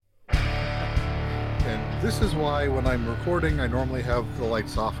This is why when I'm recording, I normally have the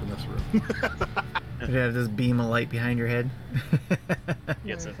lights off in this room. You have this beam of light behind your head.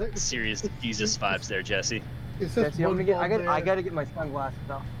 You get some serious Jesus vibes there, Jesse. It's just Jesse, one I bulb there, gotta get my sunglasses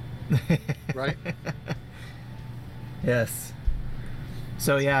off. right? Yes.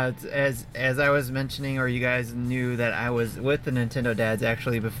 So yeah, as I was mentioning, or you guys knew that I was with the Nintendo Dads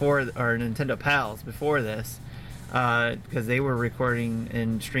actually before, or Nintendo Pals before this, because they were recording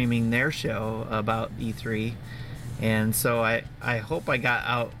and streaming their show about E3, and so I hope I got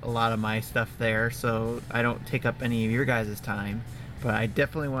out a lot of my stuff there, so I don't take up any of your guys' time. But I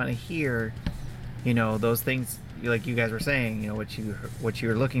definitely want to hear, those things like you guys were saying, what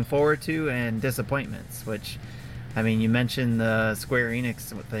you're looking forward to and disappointments, which. I mean, you mentioned the Square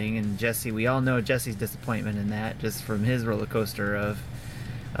Enix thing, and Jesse, we all know Jesse's disappointment in that, just from his roller coaster of,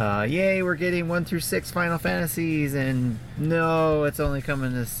 yay, we're getting 1 through 6 Final Fantasies, and no, it's only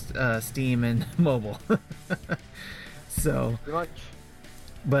coming to Steam and mobile. So, Pretty much.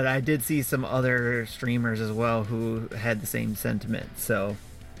 but I did see some other streamers as well who had the same sentiment, so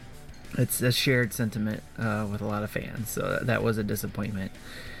it's a shared sentiment with a lot of fans, so that was a disappointment.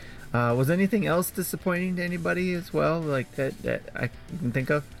 Was anything else disappointing to anybody as well, like that I can think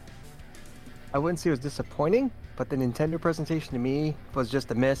of? I wouldn't say it was disappointing, but the Nintendo presentation to me was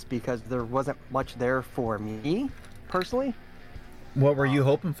just a miss because there wasn't much there for me, personally. What were you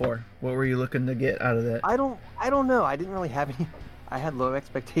hoping for? What were you looking to get out of that? I don't know. I didn't really have any. I had low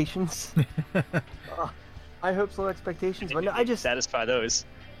expectations. I hope low expectations, but no, I just satisfy those.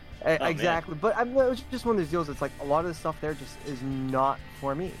 Exactly. But it was just one of those deals. It's like a lot of the stuff there just is not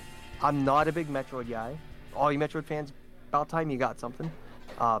for me. I'm not a big Metroid guy. All you Metroid fans, about time you got something.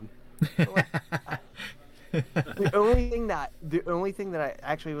 The only thing that I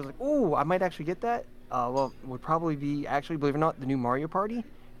actually was like, ooh, I might actually get that. Would probably be actually, believe it or not, the new Mario Party.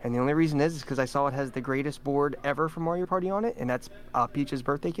 And the only reason is because I saw it has the greatest board ever for Mario Party on it, and that's Peach's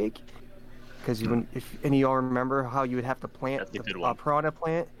birthday cake. Because if any of y'all remember how you would have to plant the piranha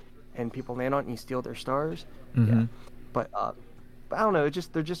plant, and people land on it and you steal their stars. Mm-hmm. Yeah, but I don't know.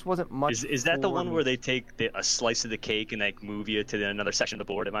 There just wasn't much. Is that the one where they take a slice of the cake and like move you to another section of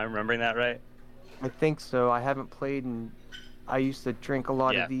the board? Am I remembering that right? I think so. I haven't played, and I used to drink a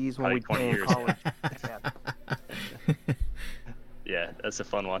lot of these when we'd play in college. Yeah, that's a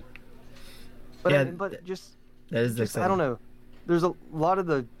fun one. But Yeah, but just that is I don't know. There's a lot of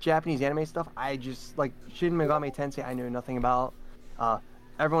the Japanese anime stuff. I just like Shin Megami Tensei. I know nothing about.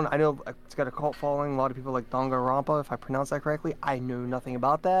 Everyone I know, it's got a cult following. A lot of people like Danganronpa, if I pronounce that correctly. I know nothing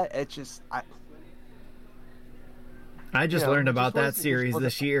about that. It's just I just learned about that series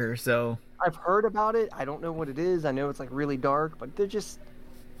this year, so I've heard about it. I don't know what it is. I know it's like really dark, but they're just,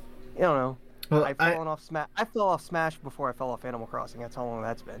 I don't know. Well, I've fallen off Smash. I fell off Smash before I fell off Animal Crossing. That's how long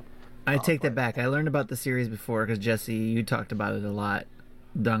that's been. I take that back. I learned about the series before because Jesse, you talked about it a lot,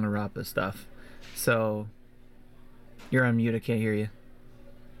 Danganronpa stuff. So you're on mute. I can't hear you.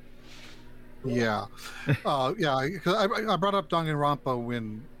 Yeah, yeah. Because I brought up Danganronpa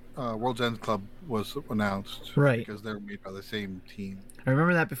when World's End Club was announced, right? Because they're made by the same team. I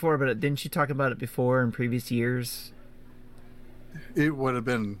remember that before, but didn't you talk about it before in previous years? It would have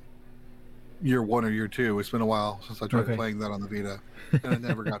been year 1 or year 2. It's been a while since I tried playing that on the Vita, and it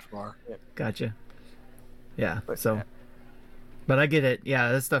never got far. Gotcha. Yeah. But I get it.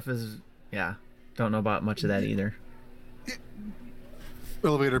 Yeah, this stuff is. Yeah, don't know about much of that either.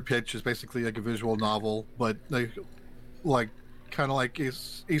 Elevator Pitch is basically like a visual novel, but like kind of like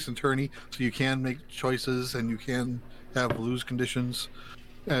Ace Attorney, so you can make choices and you can have lose conditions.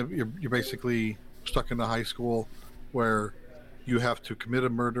 You're basically stuck in a high school where you have to commit a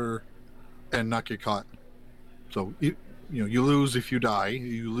murder and not get caught. So you lose if you die,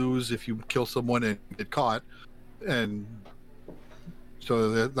 you lose if you kill someone and get caught, and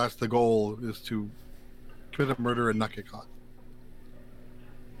so that's the goal, is to commit a murder and not get caught.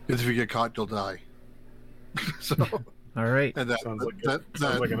 Because if you get caught, you'll die. So, all right. And that sounds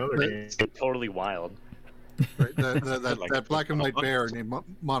like another game. It's totally wild. Right, that black and white bear named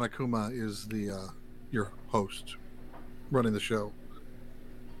Monokuma is your host, running the show.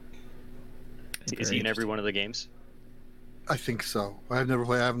 Is he in every one of the games? I think so. I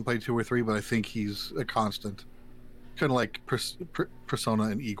haven't played 2 or 3, but I think he's a constant. Kind of like Persona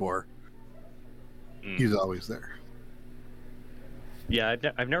and Igor. He's always there. Yeah,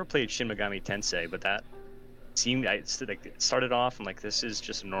 I've never played Shin Megami Tensei, but that seemed it started off and like this is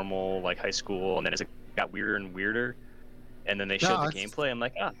just a normal like high school, and then as it got weirder and weirder, and then they showed the gameplay. I'm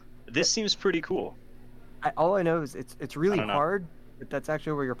like, this seems pretty cool. All I know is it's really hard, but that's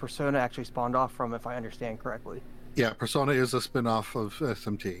actually where your Persona actually spawned off from, if I understand correctly. Yeah, Persona is a spin-off of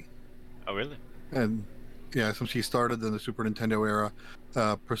SMT. Oh, really? And Yeah, since he started in the Super Nintendo era.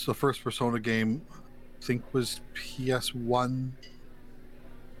 The first Persona game, I think, was PS1.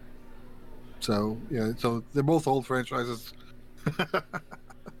 So yeah, so they're both old franchises.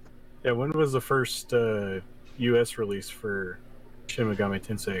 Yeah, when was the first U.S. release for Shin Megami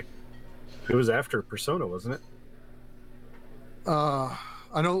Tensei? It was after Persona, wasn't it?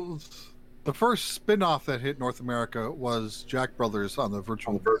 I know the first spin-off that hit North America was Jack Brothers on the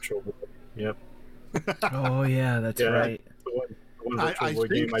Virtual. Boy. Yep. Oh yeah, that's right. The one Virtual Boy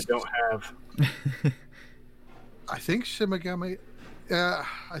game I don't have. I think Shin Megami.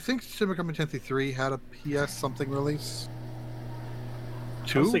 I think Shin Megami Tensei 3 had a PS something release.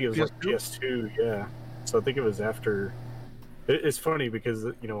 I was thinking it was like PS2, yeah. So I think it was after. It's funny because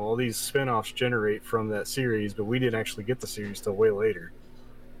all these spin-offs generate from that series, but we didn't actually get the series till way later.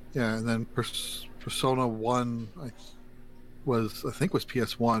 Yeah, and then Persona 1 I think was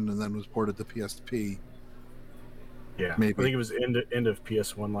PS1 and then was ported to PSP. Yeah, maybe. I think it was end of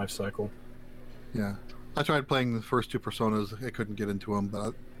PS1 life cycle. Yeah, I tried playing the first two Personas. I couldn't get into them,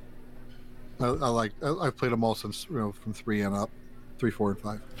 but I've played them all since from 3 and up, 3, 4, and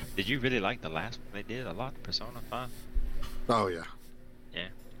 5. Did you really like the last one they did a lot, Persona 5? Oh yeah. Yeah,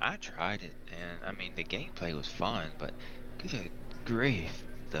 I tried it, and I mean the gameplay was fun, but good grief,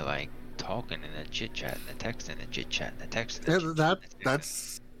 the talking and the chit chat and the text and the chit chat and the text. And the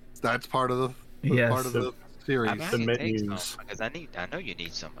that's part of the part of the series. I mean, the menus. Because I know you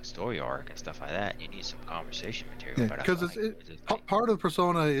need some story arc and stuff like that, and you need some conversation material. Yeah, but because part of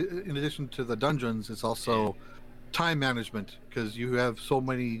Persona, in addition to the dungeons, is also time management. Because you have so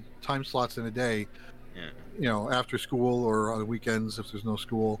many time slots in a day. Yeah. After school or on the weekends, if there's no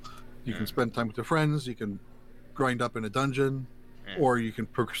school, you can spend time with your friends. You can grind up in a dungeon, or you can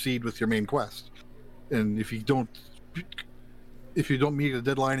proceed with your main quest. And if you don't meet a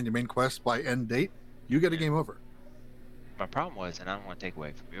deadline in your main quest by end date, you get a game over. My problem was, and I don't want to take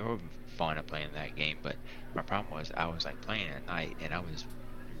away from your fun of playing that game, but my problem was I was playing at night and I was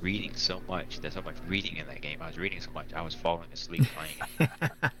reading so much. There's so much reading in that game. I was reading so much I was falling asleep playing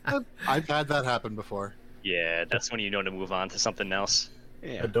it. I've had that happen before. Yeah, that's when you know to move on to something else.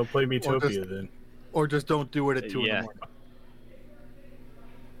 Yeah. Don't play Metopia then. Or just don't do it at 2 in the morning.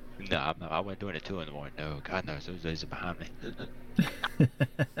 No, I wasn't doing it 2 in the morning. No, God knows those days are behind me.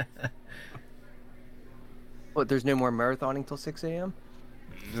 What? There's no more marathoning till 6 a.m.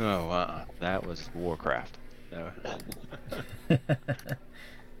 No, that was Warcraft. No.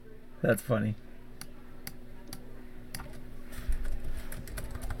 That's funny.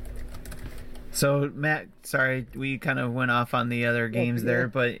 So Matt, sorry, we kind of went off on the other games there,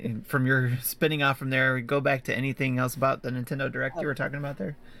 but from your spinning off from there, we go back to anything else about the Nintendo Direct you were talking about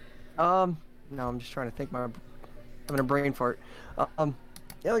there? No, I'm just trying to think. I'm having a brain fart.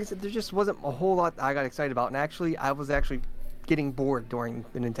 Yeah, like I said, there just wasn't a whole lot I got excited about, and actually, I was actually getting bored during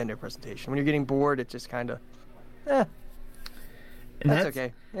the Nintendo presentation. When you're getting bored, it's just kind of, that's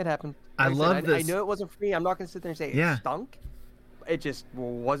okay. It happened. I love this. I know it wasn't for me. I'm not going to sit there and say it stunk. It just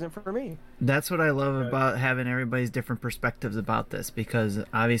wasn't for me. That's what I love about having everybody's different perspectives about this, because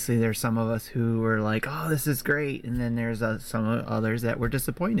obviously there's some of us who were like, oh, this is great, and then there's some others that were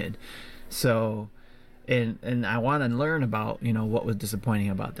disappointed. So, and I want to learn about, what was disappointing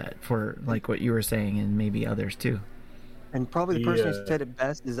about that, for like what you were saying, and maybe others too. And probably the person who said it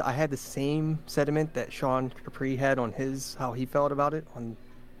best is I had the same sentiment that Sean Capri had on how he felt about it on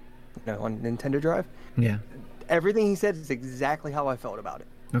Nintendo Drive. Yeah. Everything he said is exactly how I felt about it.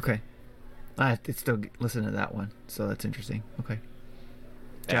 Okay. I have to still listen to that one, so that's interesting. Okay.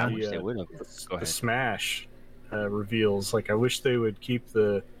 John? The Smash reveals, I wish they would keep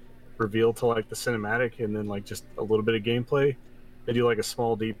the reveal to the cinematic and then just a little bit of gameplay. They do a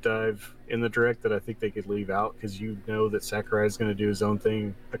small deep dive in the direct that I think they could leave out, because that Sakurai is going to do his own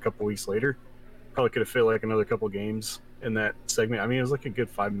thing a couple weeks later. Probably could have fit another couple games in that segment. I mean, it was a good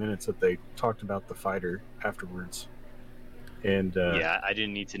 5 minutes that they talked about the fighter afterwards. And yeah, I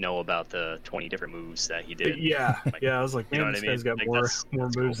didn't need to know about the 20 different moves that he did. Yeah, I was like, man, this guy's got more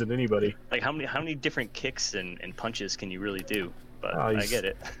moves than anybody. How many different kicks and punches can you really do? But I get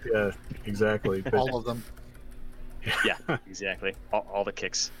it. Yeah, exactly. But, all of them. Yeah, exactly. All the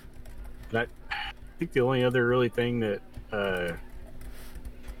kicks. And I think the only other really thing that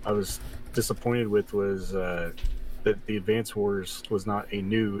I was disappointed with was that the Advance Wars was not a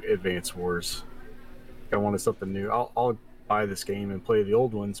new Advance Wars. I wanted something new. I'll buy this game and play the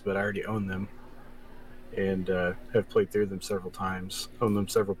old ones, but I already own them and have played through them several times. Own them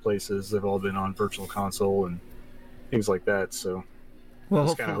several places. They've all been on Virtual Console and things like that. So I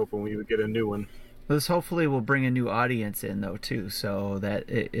was kind of hoping we would get a new one. This hopefully will bring a new audience in, though, too, so that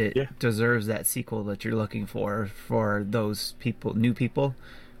it deserves that sequel that you're looking for those people, new people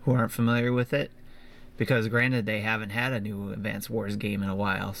who aren't familiar with it. Because granted, they haven't had a new Advance Wars game in a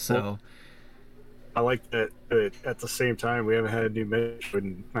while, so... Well, I like that, but at the same time, we haven't had a new Metroid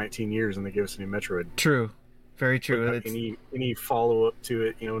in 19 years, and they give us a new Metroid. True. Very true. Like any follow-up to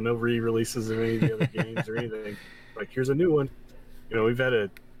it, no re-releases of any of the other games or anything. Like, here's a new one.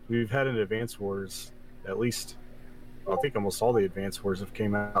 We've had an Advance Wars, at least, I think almost all the Advance Wars have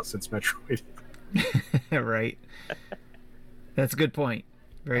came out since Metroid. Right. That's a good point.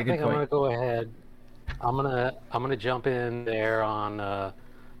 Very good point. I'm gonna go ahead. I'm gonna jump in there on the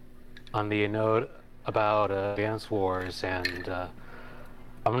note about Advance Wars, and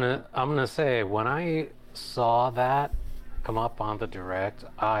I'm gonna say when I saw that come up on the Direct,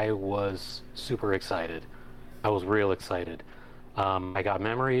 I was super excited. I was real excited. I got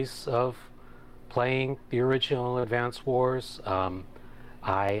memories of playing the original Advance Wars.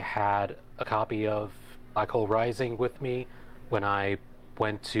 I had a copy of Black Hole Rising with me when I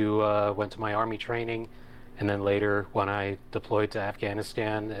went to my army training, and then later when I deployed to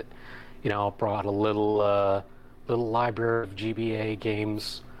Afghanistan. It, brought a little library of GBA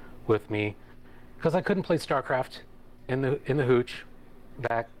games with me because I couldn't play StarCraft in the hooch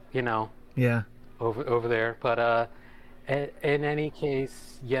back, Yeah. over there. But in any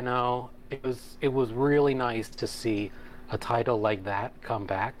case, it was really nice to see a title like that come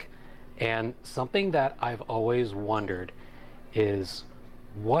back. And something that I've always wondered is,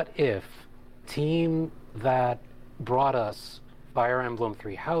 what if team that brought us Fire Emblem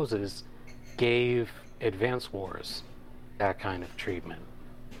Three Houses gave Advance Wars that kind of treatment?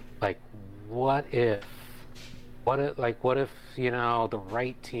 Like, what if the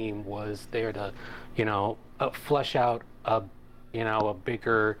right team was there to, flesh out a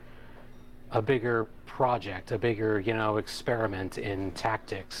bigger project, a bigger, experiment in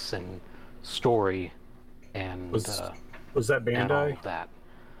tactics and story, and was that Bandai? and all of that.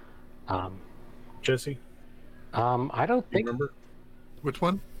 Jesse? I don't You think. remember? Which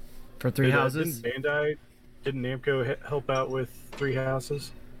one? For Three Houses? Didn't Namco help out with Three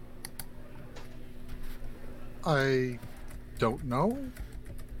Houses? I don't know.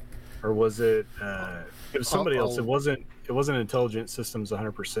 Or was it? It was somebody else. It I'll- wasn't Intelligent Systems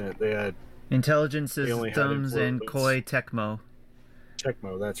 100%. They had Intelligent They only had Systems and Koei influence. Tecmo.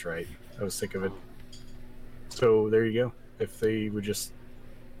 Tecmo. That's right. I was sick of it. So there you go. If they would just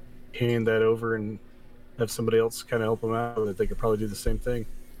hand that over and have somebody else kind of help them out, that they could probably do the same thing.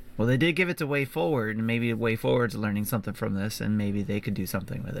 Well, they did give it to Way Forward, and maybe Way Forward's learning something from this, and maybe they could do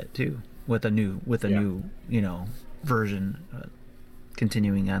something with it too, with a new version,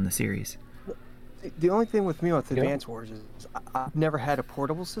 continuing on the series. The only thing with me with Yeah. Advance Wars is I've never had a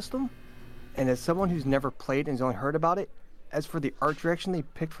portable system, and as someone who's never played and has only heard about it, as for the art direction they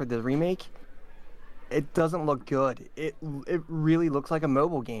picked for the remake, it doesn't look good. It really looks like a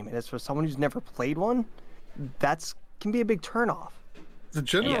mobile game, and as for someone who's never played one, that's can be a big turnoff. The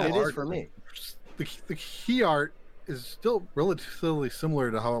general Yeah, it art, is for me. the key art is still relatively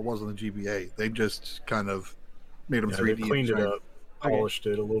similar to how it was on the GBA. They just kind of made them Yeah, 3D. they cleaned it up, Okay. polished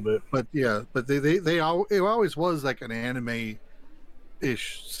it a little bit. But yeah, but it always was like an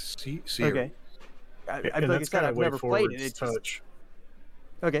anime-ish series. Okay. And Like I that's said, kind I've of Way never played Forward's it. It's just, touch.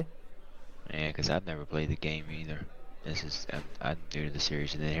 okay. Yeah, because I've never played the game either. I'm new to the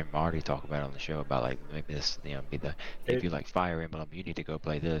series, and then hear Marty talk about it on the show about like maybe this, if you like Fire Emblem, you need to go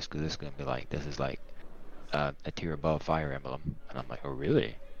play this because this is gonna be like this is like a tier above Fire Emblem, and I'm like, oh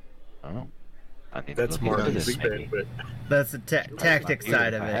really? Oh, I need That's to look into Marty's this big maybe. bet, That's the tactic Yeah,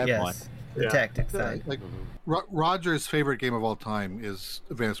 side of I it, have yes. one. The Yeah. tactic side. Like Roger's favorite game of all time is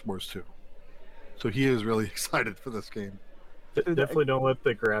Advance Wars 2. So he is really excited for this game. Definitely don't let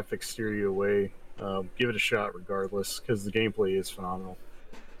the graphics steer you away. Give it a shot regardless, because the gameplay is phenomenal.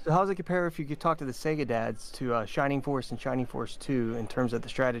 So how does it compare if you could talk to the Sega dads to Shining Force and Shining Force 2 in terms of the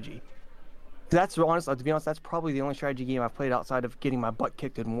strategy? That's honest. To be honest, that's probably the only strategy game I've played outside of getting my butt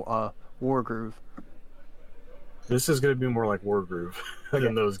kicked in Wargroove. This is going to be more like Wargroove Okay.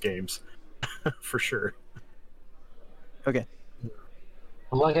 than those games, for sure. Okay.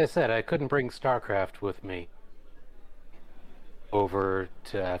 Well, like I said, I couldn't bring StarCraft with me over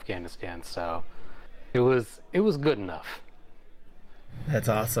to Afghanistan, so it was good enough. That's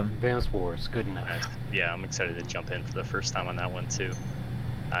awesome. Advance Wars, good enough. Yeah, I'm excited to jump in for the first time on that one too.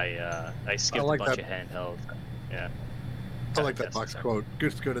 I skipped like a bunch that. of handheld. Yeah. I like that box quote.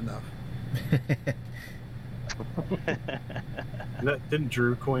 Good enough. Didn't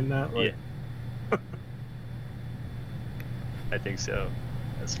Drew coin that? Like, I think so.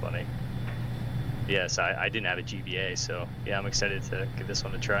 That's funny. Yes, I didn't have a GBA, so yeah, I'm excited to give this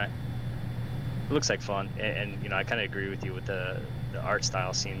one a try. It looks like fun, and you know, I kind of agree with you with the art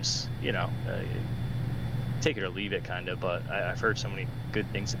style. Seems, you know, take it or leave it kind of, but I've heard so many good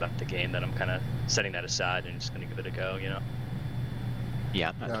things about the game that I'm kind of setting that aside and just going to give it a go, you know.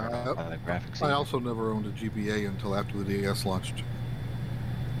 Yeah, I'm not turned off by the graphics. I either. also never owned a GBA until after the DS launched.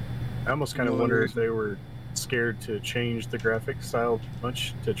 I almost kind of wonder if they were scared to change the graphic style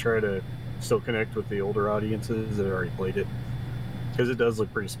much to try to still connect with the older audiences that already played it, because it does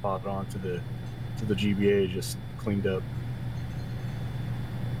look pretty spot on to the GBA, just cleaned up.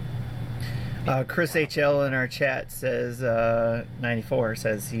 Chris HL in our chat says 94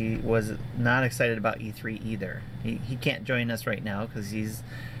 says he was not excited about E3 either. He can't join us right now because he's,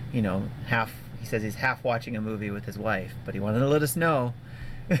 you know, he says he's half watching a movie with his wife, but he wanted to let us know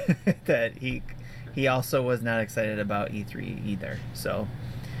that he also was not excited about E3 either. So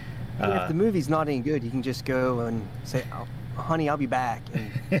if the movie's not any good, you can just go and say, oh, honey, I'll be back,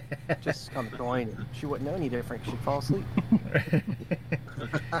 and just come join, and she wouldn't know any different. She'd fall asleep.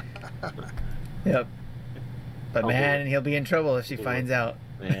 Yep. But man, he'll be in trouble if she finds out.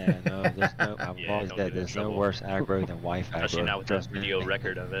 Man, no, there's no. I've Yeah, always don't said get in there's no trouble. worse aggro than wife aggro. Especially now with the Trust me. video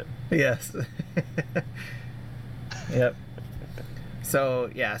record of it. Yes. Yep.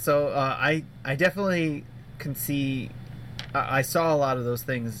 So yeah, I definitely can see. I saw a lot of those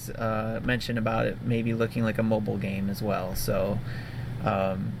things mentioned about it maybe looking like a mobile game as well. So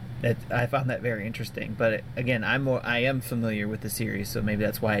I found that very interesting. But again, I am familiar with the series, so maybe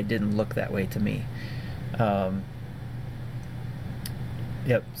that's why it didn't look that way to me.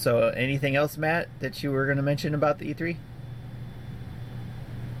 Yep. So anything else, Matt, that you were going to mention about the E3?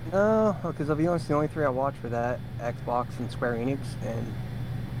 No, because I'll be honest, the only three I watched were that Xbox and Square Enix, and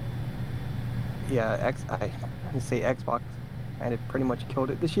yeah, I say Xbox, and it pretty much killed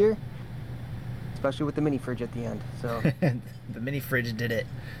it this year, especially with the mini fridge at the end. So The mini fridge did it.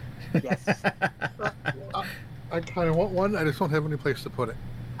 yes, I kind of want one. I just don't have any place to put it.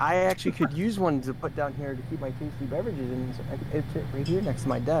 I actually could use one to put down here to keep my tasty beverages in, so I could it fit right here next to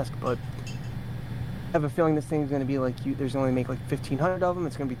my desk. But I have a feeling this thing's going to be like there's only make like 1,500 of them.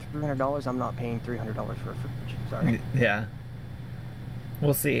 It's going to be $300. I'm not paying $300 for a fridge. Sorry. Yeah.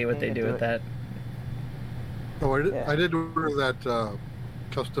 We'll see what they Can't do do with it. that. Oh, Yeah. I did order that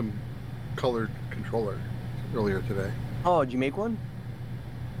custom colored controller earlier today. Oh, did you make one?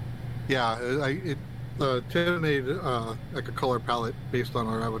 Yeah, Tim made like a color palette based on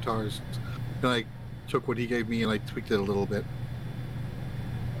our avatars, and I took what he gave me and I tweaked it a little bit.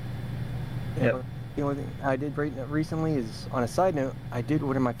 Yeah, Yep. but the only thing I did recently is, on a side note, I did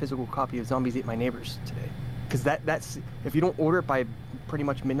order my physical copy of Zombies Ate My Neighbors today. Because that's if you don't order it by pretty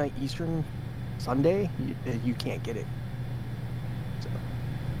much midnight Eastern Sunday, you can't get it. So,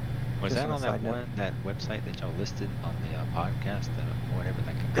 Was just that on a on side note. that website that y'all listed on the podcast or whatever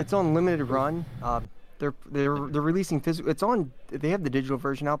that can It's on limited run. They're releasing physical. It's on. They have the digital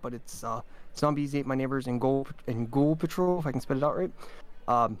version out, but it's Zombies Ate My Neighbors and Ghoul Patrol, if I can spell it out right.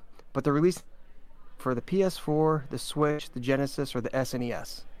 But they're releasing for the PS4, the Switch, the Genesis, or the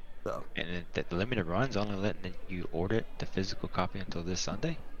SNES. So And the limited run's only letting you order the physical copy until this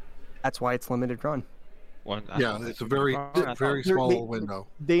Sunday? that's why it's limited run. Well, I Yeah, thought it's a that- very I thought- very They're- small they- window.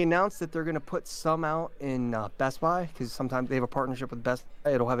 They announced that they're going to put some out in Best Buy because sometimes they have a partnership with Best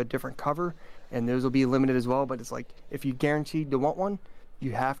Buy. It'll have a different cover, and those will be limited as well. But it's like if you guaranteed to want one,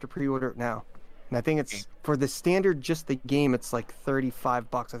 you have to pre-order it now. And I think it's for the standard, just the game. It's like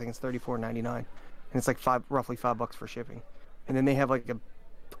 $35. I think it's $34.99, and it's like roughly $5 for shipping. And then they have like a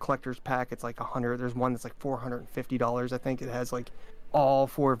collector's pack. It's like $100. There's one that's like $450. I think it has like all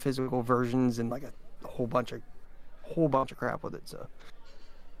 4 physical versions and like a whole bunch of crap with it. So.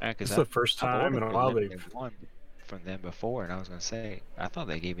 Yeah, 'cause It's the first I've time in ordered a the while limited they've- one from them before, and I was gonna say I thought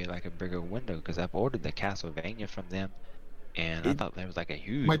they gave me like a bigger window because I've ordered the Castlevania from them, and I thought there was like a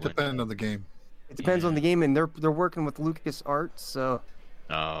huge. Might window. depend on the game. It depends on the game, and they're working with Lucas Arts, so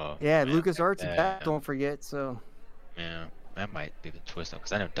Oh. yeah, man, Lucas Arts. yeah, Don't forget. So yeah, that might be the twist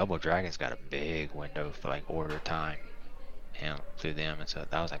because I know Double Dragon's got a big window for like order time, through them, and so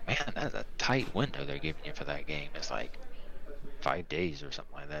I was like, man, that's a tight window they're giving you for that game. It's like 5 days or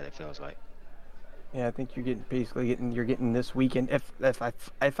something like that. It feels like. yeah, I think you're getting this weekend. If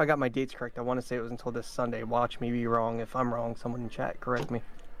I got my dates correct, I want to say it was until this Sunday. Watch me be wrong. If I'm wrong, someone in chat correct me.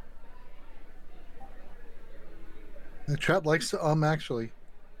 The chat likes to actually.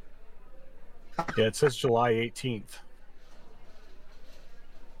 Yeah, it says July 18th.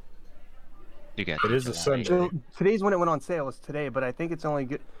 You got It is a July. Sunday. So today's when it went on sale. It's today, but I think it's only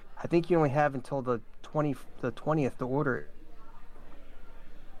good. I think you only have until the 20th to order it.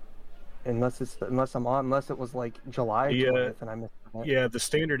 unless it was like July Yeah. 20th and I missed it. Yeah, the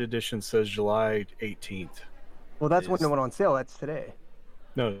standard edition says July 18th. Well, that's when is- it went on sale. That's today.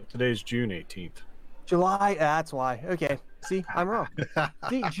 No, today's June 18th. July. That's why. Okay. See, I'm wrong.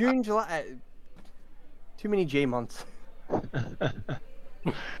 See, June, July. Too many J months.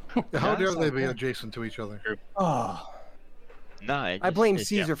 How dare they be okay. adjacent to each other? Oh, No, I blame It's-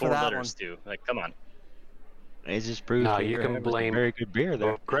 Caesar for four that letters too. Like, come on. it just proves No, that you you're can having some blame very good beer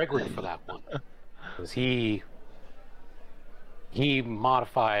there. Gregory for that one. Because he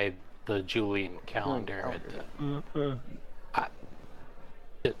modified the Julian calendar.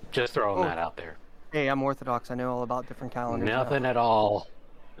 Just throwing that out there. Hey, I'm Orthodox. I know all about different calendars. now. Nothing at all.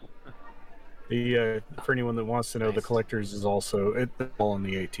 The for anyone that wants to know, the Nice. collectors is also all on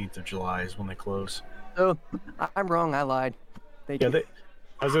the 18th of July is when they close. Oh, I'm wrong. I lied. Thank Yeah,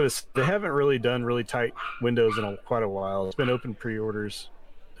 you. they haven't really done really tight windows in quite a while. It's been open pre-orders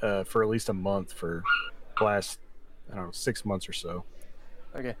for at least a month for the last, I don't know, 6 months or so.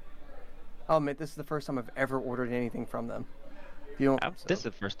 Okay. I'll admit this is the first time I've ever ordered anything from them. If you don't, This is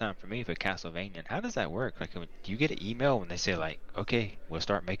the first time for me for Castlevania. How does that work? Like, do you get an email when they say like, "Okay, we'll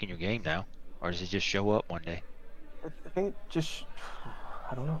start making your game now," or does it just show up one day? I think just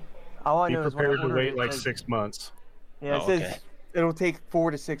I don't know. All I Be know is when I prepared to ordered wait it, like says- 6 months. Yeah, it Oh, says okay. it'll take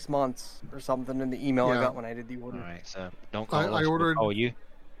 4 to 6 months or something in the email I Yeah. got when I did the All order. right, so don't call us. I we'll ordered call you.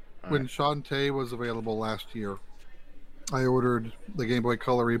 when Shantae was available last year. I ordered the Game Boy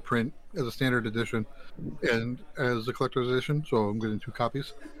Color reprint as a standard edition and as a collector's edition, so I'm getting 2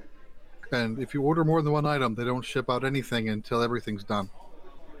 copies. And if you order more than one item, they don't ship out anything until everything's done.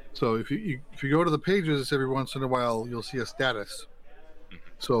 So if you go to the pages every once in a while, you'll see a status.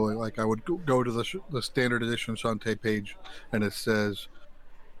 So like I would go to the standard edition Shantae page, and it says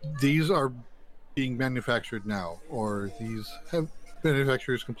these are being manufactured now, or these have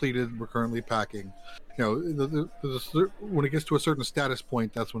manufacturers completed. We're currently packing. You know, when it gets to a certain status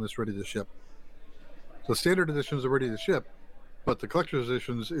point, that's when it's ready to ship. So standard editions are ready to ship, but the collector's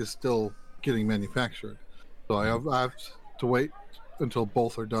editions is still getting manufactured. So I have to wait until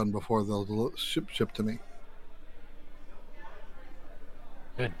both are done before they'll ship to me.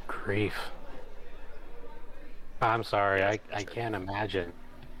 Good grief. I'm sorry, I can't imagine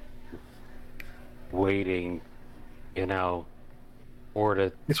waiting, 4 to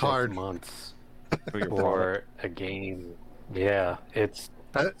It's 6 hard. months For your for a game. Yeah, I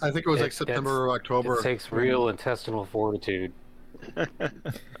think it was like It- September or October. it takes real intestinal fortitude.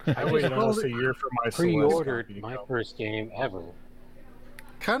 I waited almost a year for my Celeste Pre-ordered copy to my come. first game ever.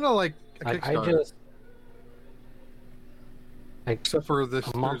 Kind of like a I Kickstarter, just except for this.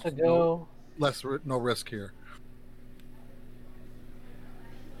 a month there's ago. no risk here.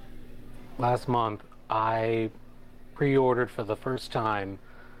 Last month, I pre-ordered for the first time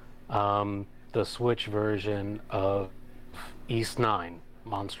the Switch version of East 9,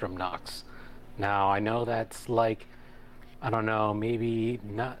 Monstrum Nox. Now, I know that's like, I don't know, maybe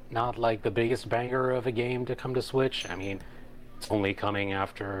not like the biggest banger of a game to come to Switch. I mean, it's only coming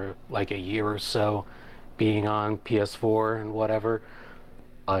after like a year or so being on PS4 and whatever.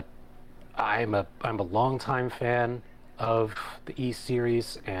 But I'm a longtime fan of the East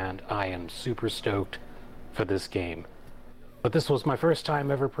series, and I am super stoked for this game. But this was my first time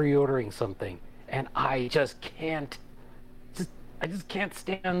ever pre-ordering something, and I just can't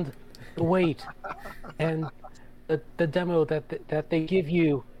stand the wait. And the demo that they give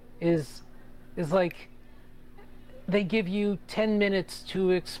you is like they give you 10 minutes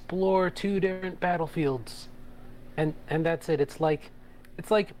to explore 2 different battlefields, and that's it. It's like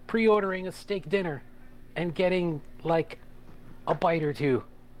pre-ordering a steak dinner and getting like a bite or 2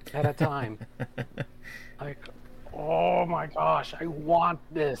 at a time. Like, oh my gosh, I want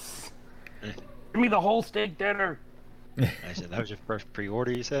this. Give me the whole steak dinner. I said that was your first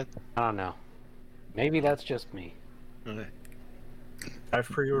pre-order. You said. I don't know. Maybe that's just me. Okay. I've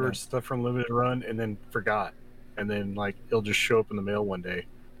pre-ordered stuff from Limited Run and then forgot, and then like it'll just show up in the mail one day.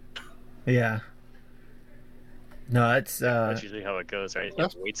 Yeah. No, it's That's usually how it goes, right? You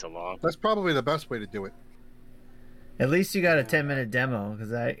have to wait so long. That's probably the best way to do it. at least you got a 10-minute demo,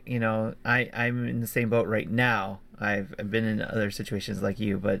 because I'm in the same boat right now. I've been in other situations like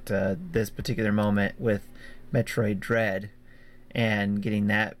you, but this particular moment with Metroid Dread and getting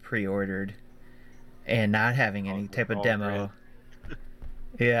that pre-ordered and not having any type of demo.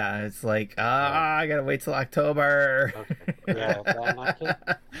 Yeah, it's like, I gotta wait till October. Okay. Yeah, well, I can,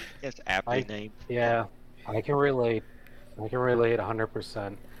 It's aptly named. yeah, I can relate. I can relate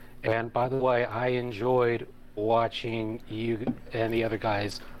 100%. And by the way, I enjoyed watching you and the other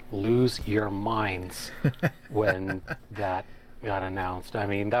guys lose your minds when that got announced. I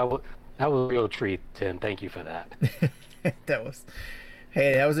mean, that That was a real treat, Tim. Thank you for that. that was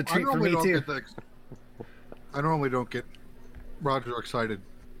a treat for me too. I normally don't get Roger excited,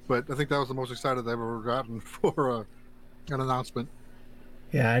 but I think that was the most excited I've ever gotten for an announcement.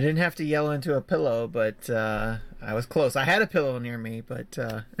 Yeah, I didn't have to yell into a pillow, but I was close. I had a pillow near me, but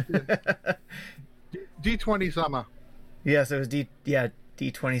D20 Sama. Yes, it was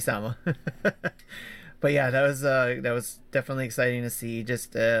D20 Sama. But yeah, that was definitely exciting to see.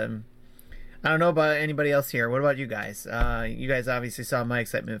 Just I don't know about anybody else here. What about you guys? You guys obviously saw my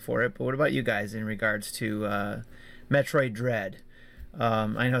excitement for it, but what about you guys in regards to Metroid Dread?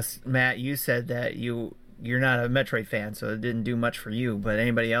 I know, Matt, you said that you're not a Metroid fan, so it didn't do much for you, but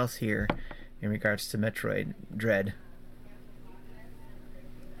anybody else here in regards to Metroid Dread?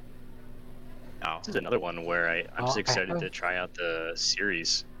 Oh, this is another one where I'm just excited to try out the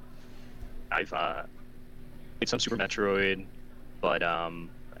series. I've played some Super Metroid, but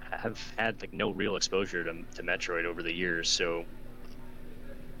have had like no real exposure to Metroid over the years. So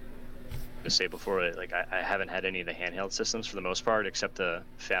to say before, like I haven't had any of the handheld systems for the most part, except the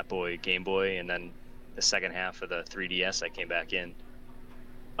Fat Boy Game Boy, and then the second half of the 3DS I came back in.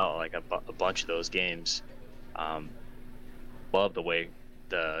 Oh, like a bunch of those games. Love the way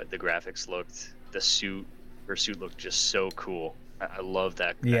the graphics looked. The suit looked just so cool. I love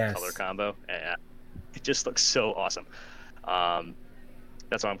that color combo. It just looks so awesome.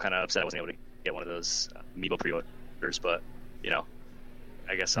 That's why I'm kind of upset I wasn't able to get one of those Amiibo pre-orders, but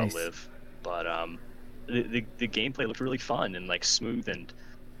I guess I'll live. But the gameplay looked really fun and like smooth, and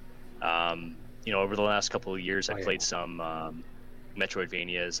over the last couple of years I played some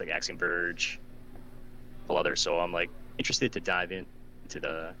Metroidvanias like Axiom Verge, a couple others, so I'm like interested to dive into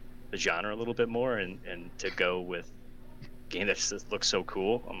the genre a little bit more and to go with a game that just looks so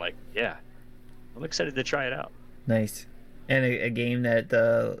cool. I'm like, yeah, I'm excited to try it out. Nice. And a game that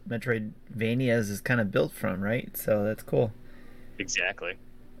Metroidvanias is kind of built from, right? So that's cool. Exactly.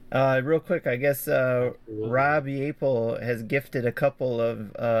 Real quick, I guess Rob Yapel has gifted a couple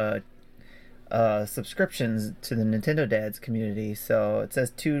of subscriptions to the Nintendo Dads community. So it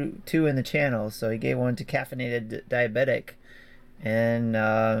says two in the channel. So he gave one to Caffeinated Diabetic and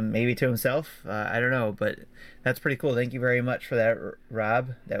maybe to himself. I don't know, but that's pretty cool. Thank you very much for that,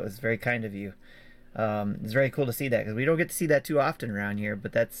 Rob. That was very kind of you. It's very cool to see that because we don't get to see that too often around here,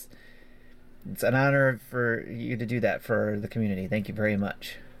 but it's an honor for you to do that for the community. Thank you very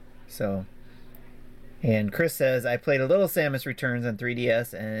much. So, and Chris says, I played a little Samus Returns on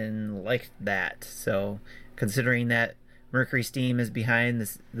 3DS and liked that. So, considering that Mercury Steam is behind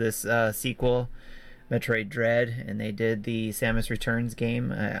this sequel, Metroid Dread, and they did the Samus Returns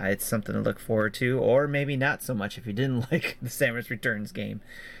game, it's something to look forward to. Or maybe not so much if you didn't like the Samus Returns game.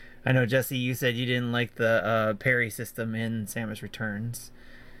 I know, Jesse, you said you didn't like the parry system in Samus Returns.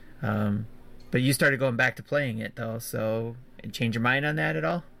 But you started going back to playing it, though, so change your mind on that at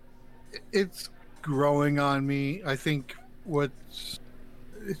all? It's growing on me. I think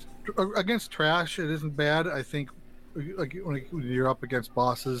against trash, it isn't bad. I think like when you're up against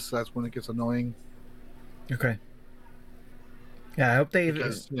bosses, that's when it gets annoying. Okay. Yeah, I hope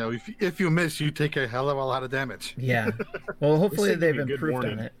because if you miss, you take a hell of a lot of damage. Yeah. Well, hopefully they've improved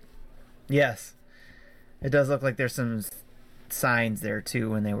on it. Yes. It does look like there's some signs there too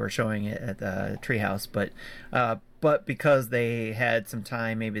when they were showing it at the treehouse, but because they had some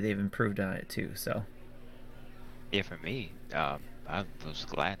time, maybe they've improved on it too. So yeah, for me, I was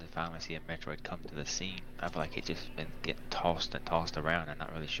glad to finally see a Metroid come to the scene. I feel like it's just been getting tossed and tossed around and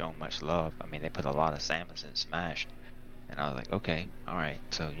not really shown much love. I mean, they put a lot of Samus in Smash, and I was like, okay, all right.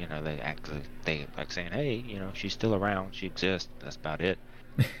 So they like saying, hey, she's still around, she exists. That's about it.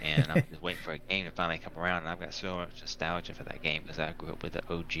 And I'm just waiting for a game to finally come around, and I've got so much nostalgia for that game because I grew up with the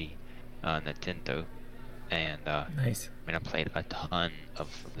OG Nintendo, and nice. I mean, I played a ton of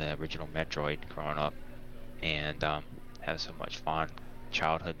the original Metroid growing up, and have so much fond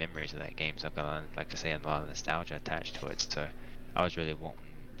childhood memories of that game. So I've got, like I say, a lot of nostalgia attached to it. So I was really wanting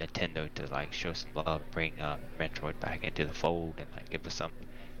Nintendo to like show some love, bring Metroid back into the fold, and like give us some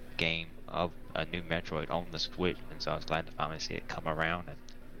game of a new Metroid on the Switch. And so I was glad to finally see it come around and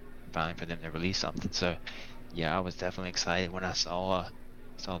finally for them to release something. So yeah, I was definitely excited when I saw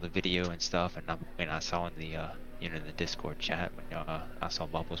the video and stuff, and when I saw in the the Discord chat when I saw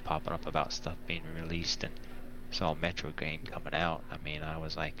bubbles popping up about stuff being released and saw a Metro game coming out. I mean, I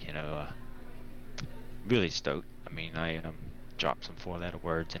was like, really stoked. I mean, I dropped some 4-letter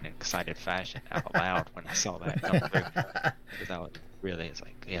words in an excited fashion out loud when I saw that come through. Because I was really, it's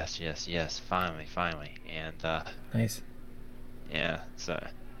like, yes, finally. And nice. Yeah. So,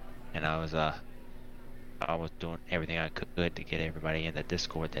 and I was doing everything I could to get everybody in the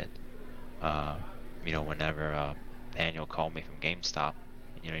Discord that whenever Daniel called me from GameStop,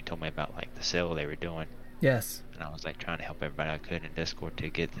 he told me about like the sale they were doing, Yes. and I was like trying to help everybody I could in Discord to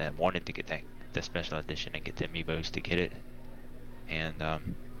get that, wanted to get that the special edition and get the amiibos to get it, and I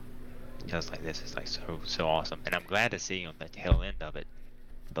was like, this is like so awesome, and I'm glad to see on the tail end of it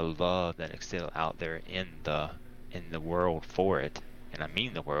the love that is still out there in the world for it, and I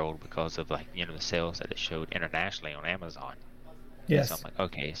mean the world because of like the sales that it showed internationally on Amazon. Yes. So I'm like,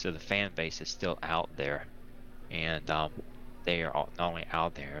 okay, so the fan base is still out there, and they are not only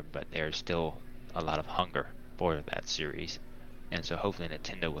out there, but there's still a lot of hunger for that series, and so hopefully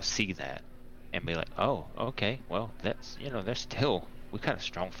Nintendo will see that and be like, oh, okay, well, that's we got a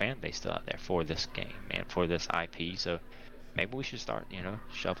strong fan base still out there for this game and for this IP, so maybe we should start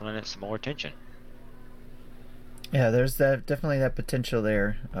shuffling it some more attention. Yeah, there's definitely that potential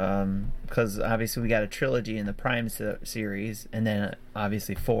there, because obviously we got a trilogy in the Prime series, and then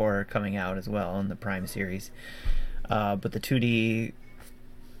obviously 4 coming out as well in the Prime series. But the 2D,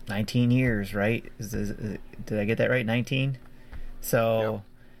 19 years, right? Did I get that right? 19. So,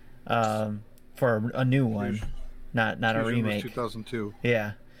 for a new one, not a Fusion was remake. 2002.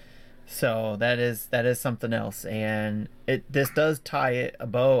 Yeah. So that is something else, and this does tie a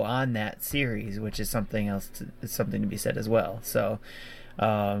bow on that series, which is something else. Something to be said as well. So,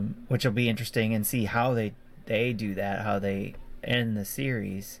 which will be interesting and see how they do that, how they end the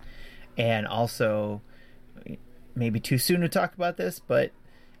series, and also maybe too soon to talk about this, but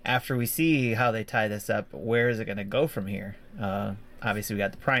after we see how they tie this up, where is it going to go from here? Obviously, we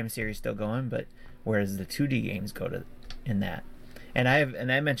got the Prime series still going, but where does the 2D games go to in that? And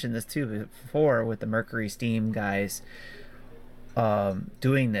I mentioned this too before with the Mercury Steam guys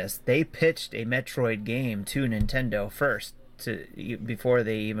doing this. They pitched a Metroid game to Nintendo first, before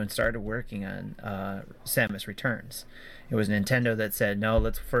they even started working on Samus Returns. It was Nintendo that said, no,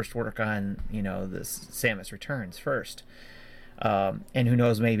 let's first work on this Samus Returns first. And who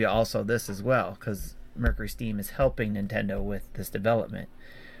knows, maybe also this as well, because Mercury Steam is helping Nintendo with this development.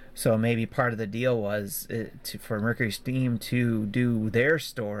 So maybe part of the deal was for Mercury Steam to do their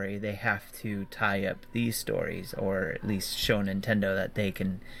story, they have to tie up these stories, or at least show Nintendo that they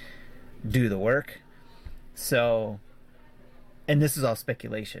can do the work. So, and this is all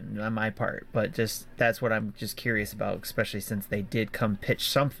speculation on my part, but that's what I'm just curious about, especially since they did come pitch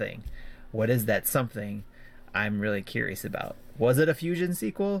something. What is that something? I'm really curious about. Was it a Fusion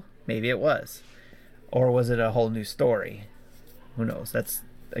sequel? Maybe it was. Or was it a whole new story? Who knows? That's,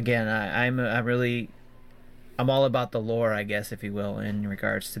 again, I'm all about the lore, I guess, if you will, in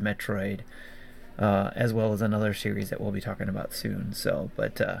regards to Metroid, as well as another series that we'll be talking about soon. So,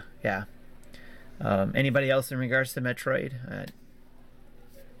 but yeah. Anybody else in regards to Metroid?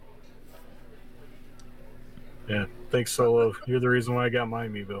 Yeah, thanks, Solo. You're the reason why I got my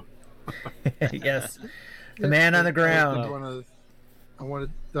amiibo. Yes, the man on the ground. I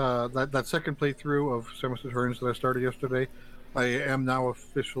wanted that second playthrough of Samus Returns that I started yesterday. I am now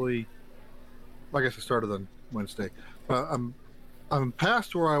officially, I guess I started on Wednesday, but I'm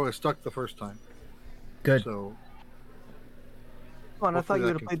past where I was stuck the first time. Good. So, Come on, I thought you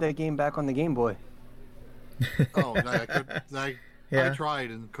would have played that game back on the Game Boy. I Yeah. tried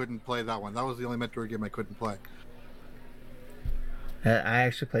and couldn't play that one. That was the only Metroid game I couldn't play. I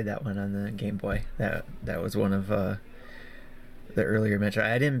actually played that one on the Game Boy. That was one of the earlier Metroid.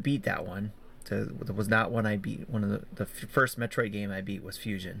 I didn't beat that one. It was not one I beat. One of the first Metroid game I beat was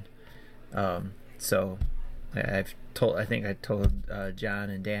Fusion. So I think I told John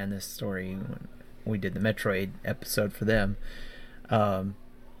and Dan this story when we did the Metroid episode for them.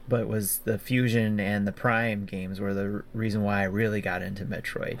 But it was the Fusion and the Prime games were the reason why I really got into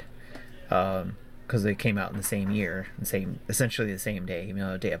Metroid. Because they came out in the same year, essentially the same day,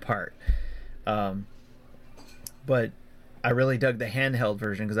 a day apart. But I really dug the handheld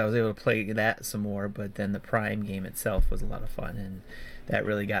version because I was able to play that some more. But then the Prime game itself was a lot of fun, and that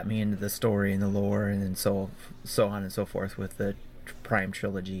really got me into the story and the lore, and then so on and so forth with the Prime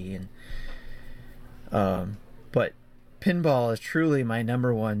trilogy. And but pinball is truly my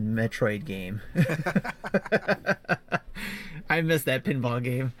number one Metroid game. I miss that pinball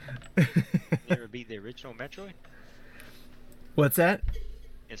game. You never beat the original Metroid? What's that?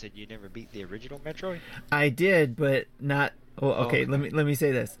 I said you never beat the original Metroid? I did, but not. Well, okay. Let me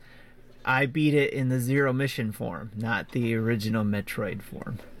say this. I beat it in the Zero Mission form, not the original Metroid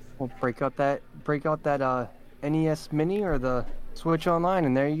form. Well, break out that NES Mini or the Switch Online,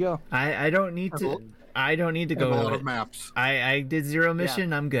 and there you go. I don't need to. I don't need to go. A lot of maps. I did Zero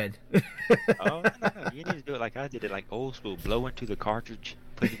Mission. Yeah. I'm good. Oh no! You need to do it like I did it, like old school. Blow into the cartridge,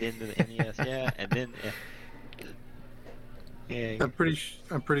 put it into the NES, yeah, and then. Yeah. I'm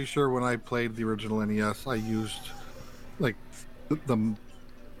pretty sure when I played the original NES, I used like the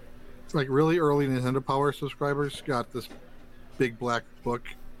like really early Nintendo Power subscribers got this big black book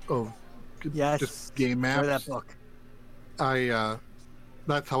of Yes. just game Remember maps. that book.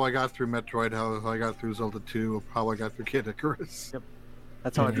 That's how I got through Metroid, how I got through Zelda 2, how I got through Kid Icarus. Yep.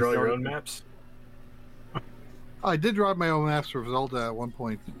 That's how I Draw your started. own maps. I did draw my own maps for Zelda at one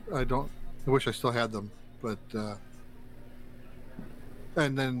point. I wish I still had them, but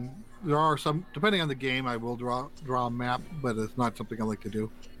and then there are some, depending on the game, I will draw a map, but it's not something I like to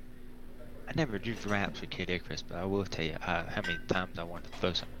do. I never drew maps for Kid Icarus, but I will tell you how many times I wanted to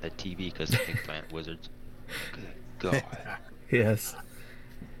throw something at the TV because I think playing Wizards. Good God. Yes.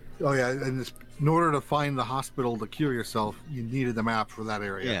 Oh yeah, and in order to find the hospital to cure yourself, you needed the map for that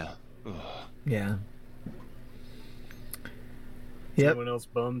area. Yeah. Ugh. Yeah. Yep. Anyone else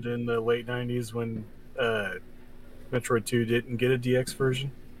bummed in the late 90s when Metroid 2 didn't get a DX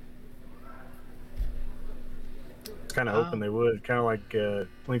version? It's kind of hoping they would. Kind of like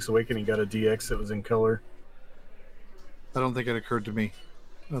Link's Awakening got a DX that was in color. I don't think it occurred to me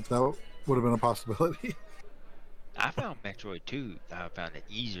that would have been a possibility. I found Metroid 2, I found it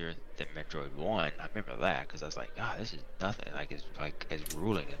easier than Metroid 1. I remember that because I was like, God, this is nothing like as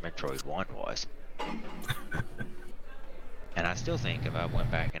grueling as Metroid 1 was. And I still think if I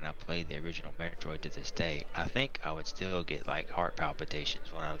went back and I played the original Metroid to this day, I think I would still get like heart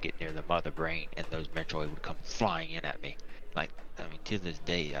palpitations when I would get near the mother brain and those Metroid would come flying in at me. Like, I mean, to this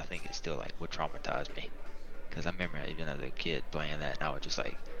day, I think it still like would traumatize me. Because I remember even as a kid playing that, and I would just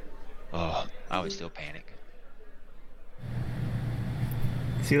like, oh, I would still panic.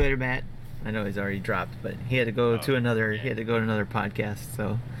 See you later, Matt. I know he's already dropped, but he had to go to another. Yeah. He had to go to another podcast.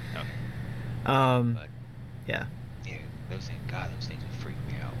 So, Okay. yeah. Yeah, those things would freak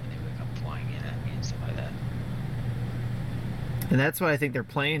me out when they would come flying in at me and stuff like that. And that's what I think they're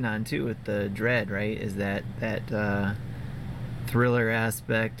playing on too with the Dread, right? Is that thriller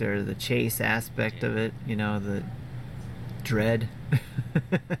aspect or the chase aspect of it? You know, the Dread.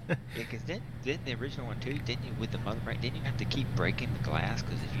 Yeah, because then the original one too, didn't you, with the mother brain, didn't you have to keep breaking the glass?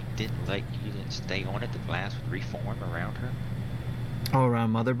 Because if you didn't stay on it, the glass would reform around her. Oh,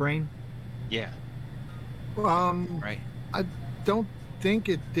 around Mother Brain. Yeah, Right. right. I don't think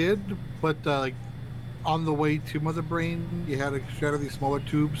it did, but like on the way to Mother Brain, you had to shatter these smaller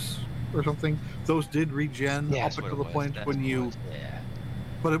tubes or something. Those did regen That's up what until it the was. point That's when what it you. was. Yeah.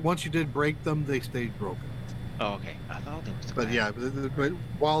 But once you did break them, they stayed broken. Oh, okay. I thought that was the But glass.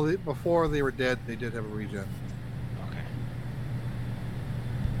 yeah, before they were dead, they did have a regen. Okay.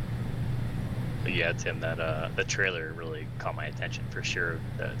 But yeah, Tim, that the trailer really caught my attention for sure.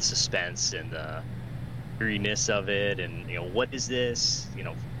 The suspense and the eeriness of it, and what is this?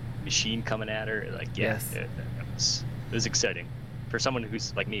 Machine coming at her. Like, yeah, Yes. it was exciting for someone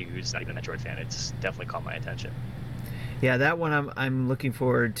who's like me, who's not even a Metroid fan. It's definitely caught my attention. Yeah, that one I'm looking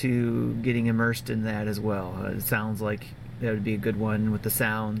forward to getting immersed in that as well. It sounds like that would be a good one with the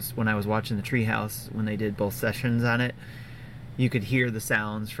sounds. When I was watching the Treehouse, when they did both sessions on it, you could hear the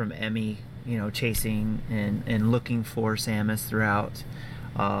sounds from Emmy, chasing and looking for Samus throughout.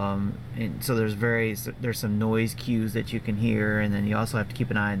 And so there's some noise cues that you can hear, and then you also have to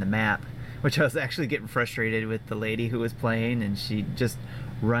keep an eye on the map, which I was actually getting frustrated with the lady who was playing, and she'd just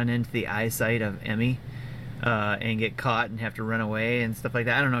run into the eyesight of Emmy. And get caught and have to run away and stuff like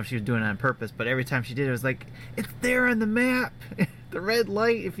that. I don't know if she was doing it on purpose, but every time she did, it was like, it's there on the map. The red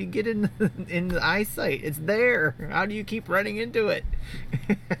light, if you get in the eyesight, it's there. How do you keep running into it?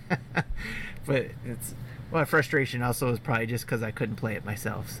 But frustration also is probably just because I couldn't play it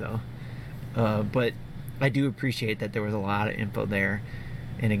myself. So, but I do appreciate that there was a lot of info there.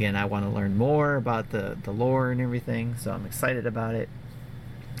 And again, I want to learn more about the lore and everything, so I'm excited about it.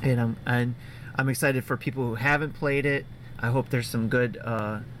 And I'm excited for people who haven't played it. I hope there's some good.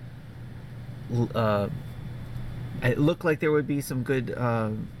 It looked like there would be some good,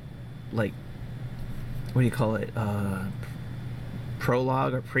 like, what do you call it?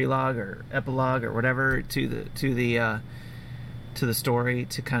 Prologue or prelogue or epilogue or whatever to the story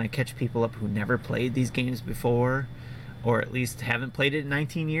to kind of catch people up who never played these games before, or at least haven't played it in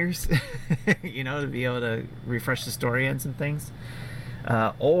 19 years. To be able to refresh the story on some things.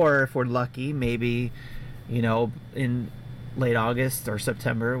 Or if we're lucky, maybe, in late August or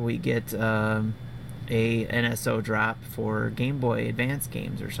September, we get a NSO drop for Game Boy Advance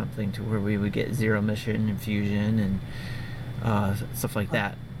games or something, to where we would get Zero Mission and Fusion and stuff like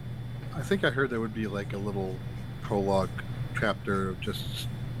that. I think I heard there would be like a little prologue chapter of just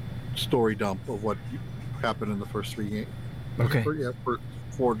story dump of what happened in the first 3 games. Okay. First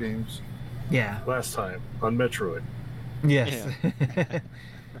 4 games. Yeah. Last time on Metroid. Yes.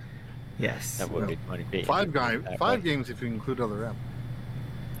 Yes. That would be funny. Five That way. games if you include other apps.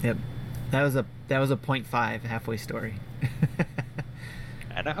 Yep. That was a 0.5 halfway story.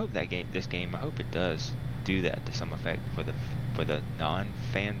 And I hope this game, I hope it does do that to some effect for the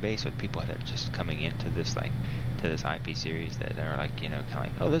non-fan base, or the people that are just coming into this to this IP series that are kind of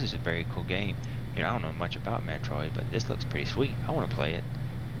like, oh, this is a very cool game. I don't know much about Metroid, but this looks pretty sweet. I want to play it.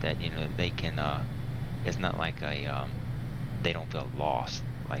 That they can. It's not like they don't feel lost.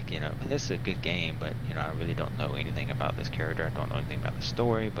 This is a good game, but I really don't know anything about this character. I don't know anything about the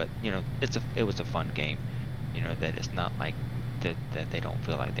story, but it was a fun game. That it's not like that they don't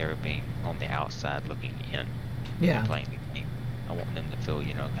feel like they're being on the outside looking in. Yeah. Playing the game. I want them to feel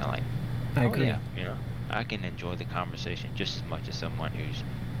kind of like, I oh agree. yeah, I can enjoy the conversation just as much as someone who's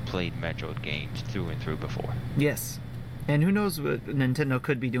played Metroid games through and through before. Yes. And who knows what Nintendo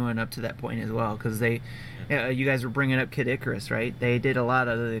could be doing up to that point as well, because you guys were bringing up Kid Icarus, right? They did a lot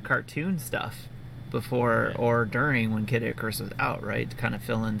of the cartoon stuff before or during when Kid Icarus was out, right? To kind of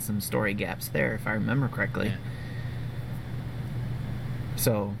fill in some story gaps there, if I remember correctly. Yeah.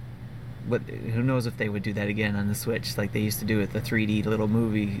 So, who knows if they would do that again on the Switch, like they used to do with the 3D little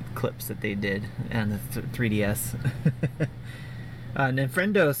movie clips that they did on the 3DS.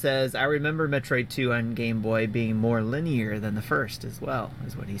 Nefrendo says, I remember Metroid 2 on Game Boy being more linear than the first as well,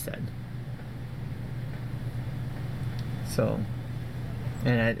 is what he said. So,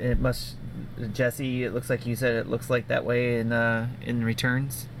 and it must, Jesse, it looks like you said it looks like that way in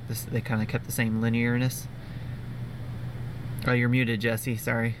Returns. They kind of kept the same linearness. Oh, you're muted, Jesse,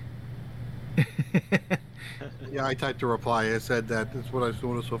 sorry. Yeah, I typed a reply. I said that it's what I've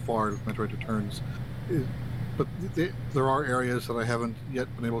noticed so far with Metroid Returns. But there are areas that I haven't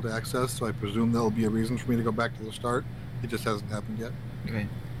yet been able to access, so I presume there'll be a reason for me to go back to the start. It just hasn't happened yet. Okay.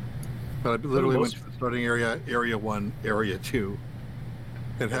 But I literally went to the starting area 1, area 2,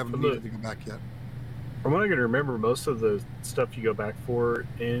 and haven't needed to go back yet. From what I can remember, most of the stuff you go back for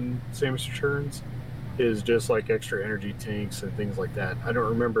in Samus Returns is just like extra energy tanks and things like that. I don't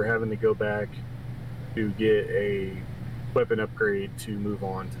remember having to go back to get a weapon upgrade to move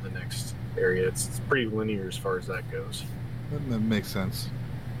on to the next area. It's pretty linear as far as that goes. That makes sense.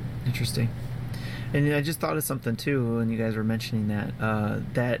 Interesting. And I just thought of something too when you guys were mentioning that.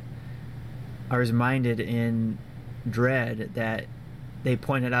 That I was reminded in Dread that they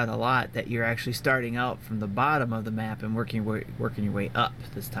pointed out a lot that you're actually starting out from the bottom of the map and working your way up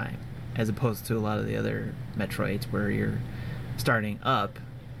this time, as opposed to a lot of the other Metroids where you're starting up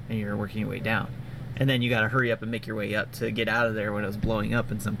and you're working your way down. And then you got to hurry up and make your way up to get out of there when it was blowing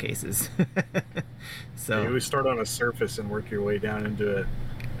up in some cases. So you always start on a surface and work your way down into a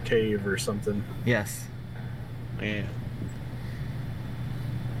cave or something. Yes. Yeah.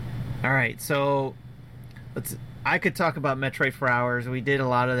 All right, so I could talk about Metroid for hours. We did a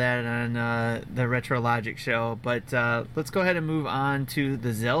lot of that on the Retro Logic show, but let's go ahead and move on to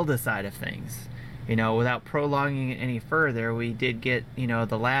the Zelda side of things. Without prolonging it any further, we did get,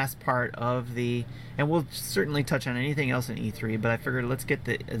 the last part of the, and we'll certainly touch on anything else in E3, but I figured let's get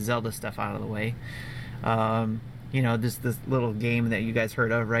the Zelda stuff out of the way. This little game that you guys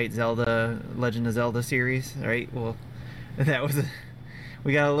heard of, right? Zelda, Legend of Zelda series, right? Well, that was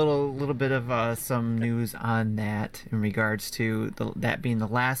we got a little bit of some news on that in regards to that being the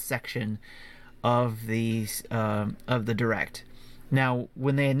last section of the Direct. Now,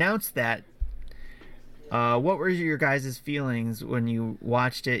 when they announced that, what were your guys' feelings when you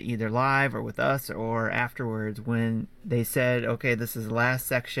watched it, either live or with us or afterwards, when they said, okay, this is the last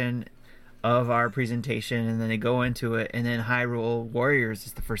section of our presentation, and then they go into it, and then Hyrule Warriors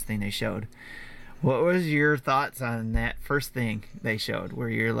is the first thing they showed. What was your thoughts on that first thing they showed, where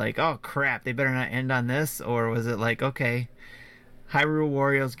you're like, oh crap, they better not end on this? Or was it like, okay, Hyrule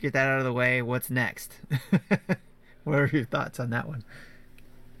Warriors, get that out of the way, what's next? What are your thoughts on that one?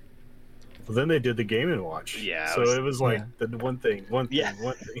 Well, then they did the Game & Watch. Yeah. So it was like the one thing.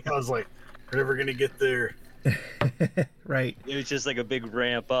 I was like, we're never going to get there. Right. It was just like a big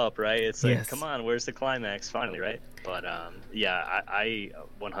ramp up, right? It's like, Yes. come on, where's the climax finally, right? But I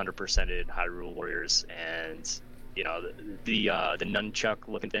 100%ed Hyrule Warriors, and the nunchuck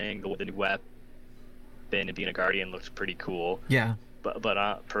looking thing, the new weapon, and being a guardian looks pretty cool. Yeah. But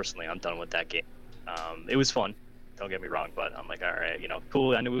personally, I'm done with that game. It was fun, don't get me wrong, but I'm like, all right,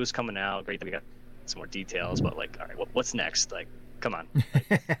 cool. I knew it was coming out. Great that we got some more details, but like, all right, what's next? Like, come on,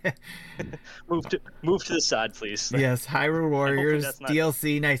 move to the side, please. Yes, Hyrule Warriors that's not-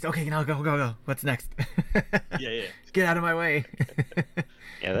 DLC. Nice. Okay, now go. What's next? Yeah. Get out of my way.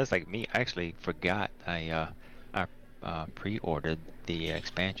 Yeah, that's like me. I actually forgot I pre-ordered the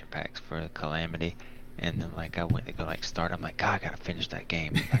expansion packs for Calamity, And then like I went to go like start. I'm like, God, I gotta finish that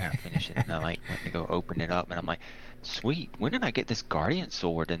game. I gotta finish it. And I like went to go open it up, and I'm like, sweet. When did I get this Guardian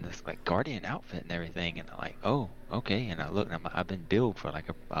sword and this like Guardian outfit and everything? And I'm like, oh, okay. And I look, and I've been billed for like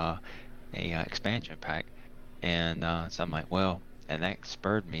a expansion pack, and so I'm like, well, and that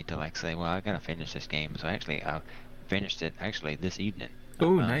spurred me to like say, well, I gotta finish this game. So actually, I finished it actually this evening.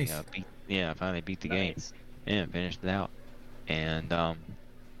 Oh, I nice. I finally beat the game. Nice. Yeah, finished it out, and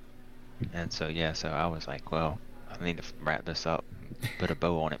so yeah, so I was like, well, I need to wrap this up, put a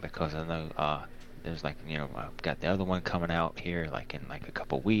bow on it, because I know there's like, you know, I've got the other one coming out here like in like a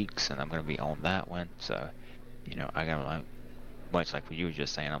couple weeks, and I'm gonna be on that one. So, you know, I gotta like, much like what you were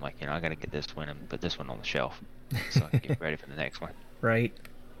just saying, I'm like, you know, I gotta get this one and put this one on the shelf so I can get ready for the next one. Right.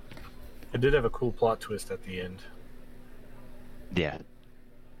 It did have a cool plot twist at the end. Yeah.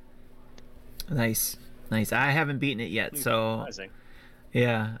 Nice. Nice. I haven't beaten it yet, so Amazing.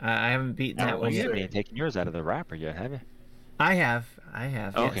 yeah, I haven't beaten that Well, one you yet. haven't even taken yours out of the wrapper yet, have you? I have.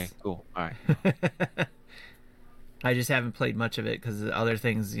 Okay, Yes. cool. All right. I just haven't played much of it because other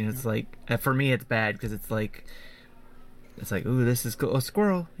things, you know, it's like for me it's bad because it's like ooh, this is cool, a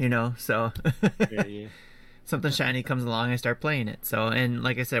squirrel, you know. So Yeah. something shiny comes along, I start playing it. So, and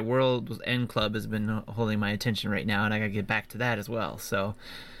like I said, World End Club has been holding my attention right now, and I gotta get back to that as well. So,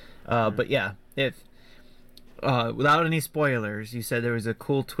 but yeah, if without any spoilers, you said there was a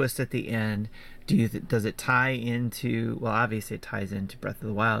cool twist at the end. Does it tie into? Well, obviously it ties into Breath of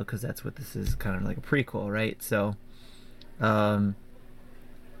the Wild because that's what this is, kind of like a prequel, right? So,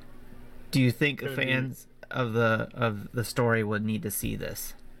 do you think fans of the story would need to see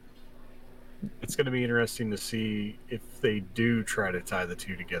this? It's going to be interesting to see if they do try to tie the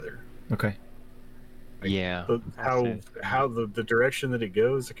two together. Okay. Yeah. But how the direction that it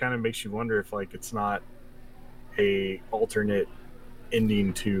goes, it kind of makes you wonder if like it's not a alternate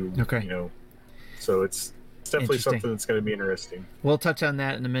ending to, Okay. you know. So it's definitely Interesting. something that's going to be interesting. We'll touch on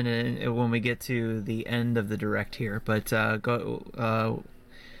that in a minute when we get to the end of the direct here. But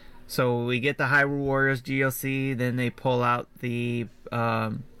so we get the Hyrule Warriors DLC, then they pull out the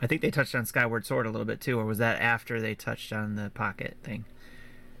I think they touched on Skyward Sword a little bit too, or was that after they touched on the Pocket thing?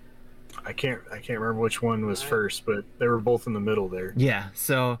 I can't remember which one was first, but they were both in the middle there. Yeah.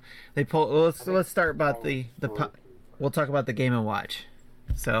 So they pull. Let's start about we'll talk about the Game & Watch.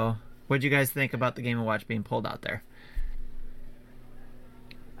 So, what did you guys think about the Game & Watch being pulled out there?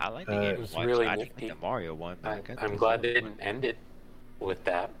 I like the game. was Watch. really I didn't nifty. like the Mario one. But I got I'm this glad one. they didn't end it with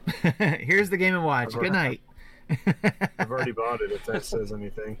that. Here's the Game & Watch. Good night. I've already bought it if that says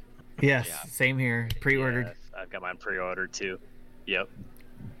anything. Yes, Yeah. same here. Pre-ordered. Yeah, I've got mine pre-ordered too. Yep.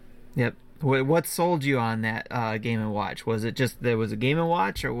 Yep. What sold you on that Game & Watch? Was it just there was a Game &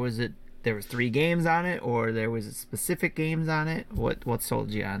 Watch, or was it there was 3 games on it, or there was specific games on it? What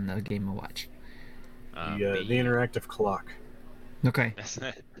sold you on the Game & Watch? The interactive clock. Okay.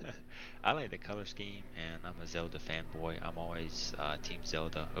 I like the color scheme, and I'm a Zelda fanboy. I'm always Team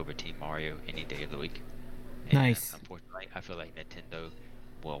Zelda over Team Mario any day of the week. And Nice. Unfortunately, I feel like Nintendo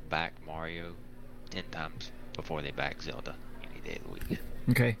will back Mario 10 times before they back Zelda any day of the week.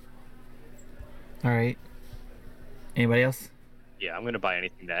 Okay. All right. Anybody else? Yeah, I'm gonna buy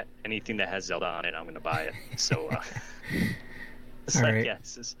anything that has Zelda on it. I'm gonna buy it. So it's All like, right. yeah,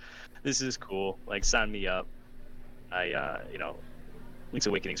 this is cool. Like, sign me up. Link's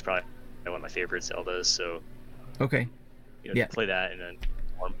Awakening is probably one of my favorite Zeldas. So Okay. Yeah. to play that and then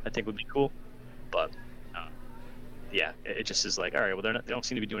I think would be cool. But yeah, it just is like, all right, well they don't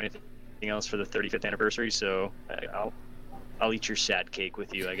seem to be doing anything else for the 35th anniversary, so I'll eat your sad cake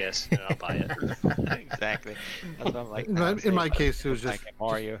with you, I guess, and I'll buy it. Exactly. That's what I'm like. In my case, it was just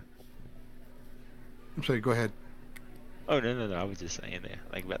Mario. I'm sorry. Go ahead. Oh no! I was just saying there,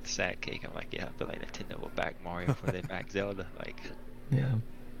 like about the sad cake. I'm like, yeah, I feel like Nintendo will back Mario before they back Zelda. Like, Yeah.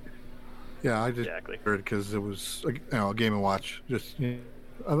 Yeah, I just Exactly. because it was a Game & Watch. Just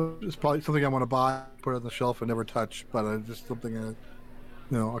it's probably something I want to buy, put it on the shelf, and never touch. But just something, a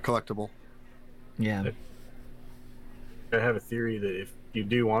collectible. Yeah. I have a theory that if you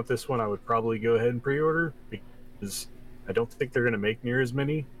do want this one, I would probably go ahead and pre-order because I don't think they're going to make near as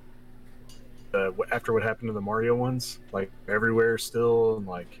many after what happened to the Mario ones. Like everywhere still, and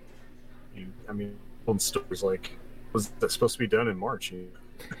like on stores, like was that supposed to be done in March?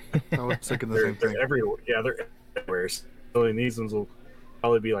 I was thinking the They're, same thing. they're everywhere. Yeah, they're everywhere. So in these ones will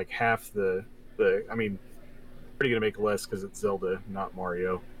probably be like half the. I mean, pretty going to make less because it's Zelda, not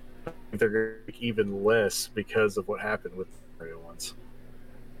Mario. I think they're going to make even less because of what happened with the Mario ones.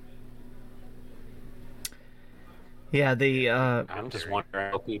 Yeah. The I'm just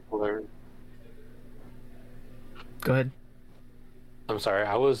wondering how people are. go ahead. I'm sorry.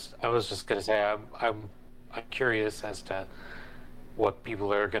 I was just gonna say I'm curious as to what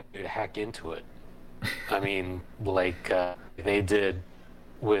people are gonna do to hack into it. I mean, like they did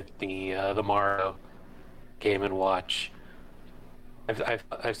with the Mario Game and Watch.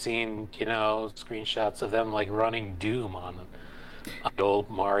 I've seen screenshots of them like running Doom on the old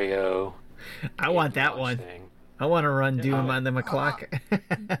Mario. I want that Watch one. thing. I want to run Doom on the McClock.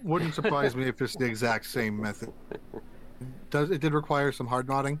 Wouldn't surprise me if it's the exact same method. It did require some hard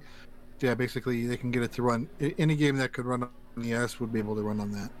modding. Yeah, basically they can get it to run any game that could run on the ES would be able to run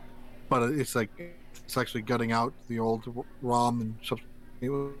on that. But it's actually gutting out the old ROM and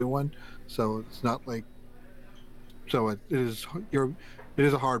substituting a new one, so it's not like. So it is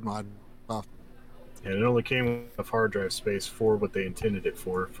a hard mod. And it only came with enough hard drive space for what they intended it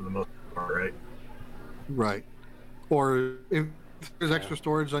for the most part, right? Right. Or if there's extra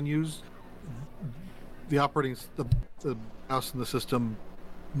storage unused, the BIOS in the system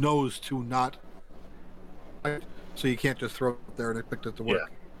knows to not. So you can't just throw it there and expect it to work.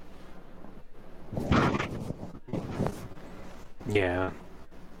 Yeah.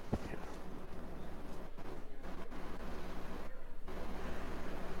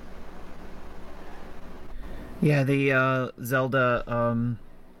 Yeah, the Zelda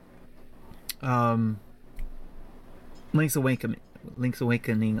Link's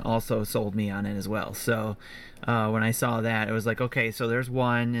Awakening also sold me on it as well. So when I saw that, it was like, okay, so there's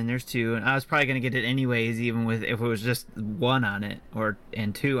 1 and there's 2, and I was probably gonna get it anyways, even if it was just 1 on it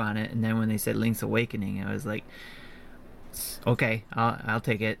and 2 on it. And then when they said Link's Awakening, I was like, okay, I'll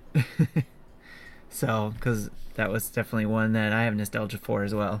take it. So because that was definitely one that I have nostalgia for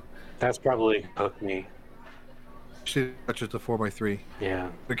as well. That's probably hooked me. She touched it to 4x3. Yeah.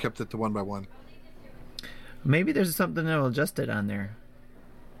 They kept it to 1x1. Maybe there's something that'll adjust it on there.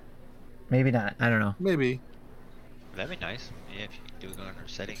 Maybe not. I don't know. Maybe. That'd be nice. Yeah, if you could do it under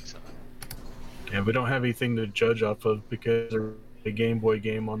settings. Yeah, we don't have anything to judge off of because there's a Game Boy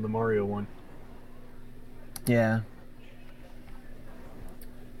game on the Mario one. Yeah.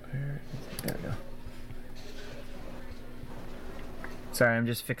 Where is it? There we go. Sorry, I'm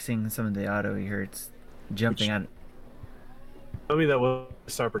just fixing some of the audio here. It's jumping on. Tell me that was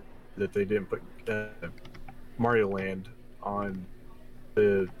opportunity that they didn't put Mario Land on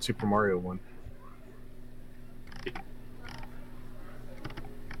the Super Mario one.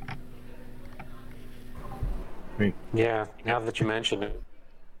 I mean, Yeah. Now that you mention it,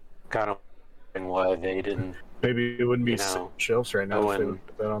 kind of wondering why they didn't maybe it wouldn't be You know, shelves right now if they when- would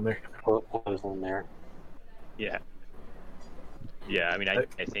put that on there. put what was in there. Yeah. Yeah, I mean, I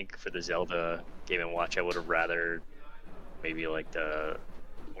think for the Zelda Game & Watch, I would have rather maybe like the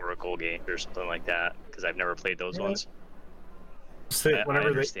Oracle game or something like that, because I've never played those ones. I Whenever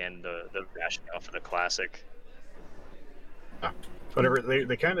understand the rationale for the classic.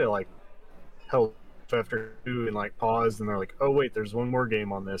 they kind of like held after two and like paused and they're like, oh wait, there's one more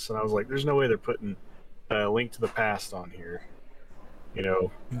game on this, and I was like, there's no way they're putting Link to the Past on here. You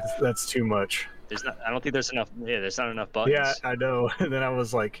know, that's too much. I don't think there's enough. Yeah, there's not enough buttons. Yeah, I know. And then I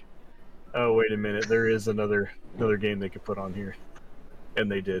was like, oh wait a minute, there is another game they could put on here,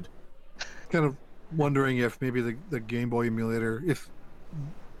 and they did. Kind of wondering if maybe the Game Boy emulator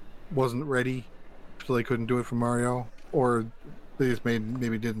wasn't ready, so they couldn't do it for Mario, or they just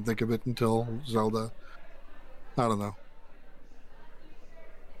maybe didn't think of it until Zelda. I don't know.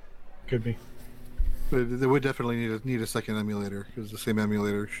 Could be. But they would definitely need a second emulator, because the same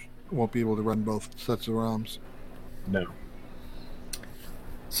emulator won't be able to run both sets of ROMs. No.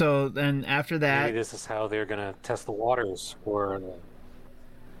 So then after that, Maybe this is how they're gonna test the waters for,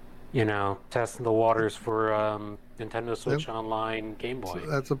 testing the waters for Nintendo Switch Online Game Boy. So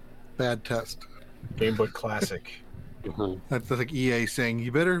that's a bad test. Game Boy Classic. Mhm. That's like EA saying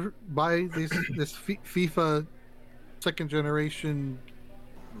you better buy this FIFA second generation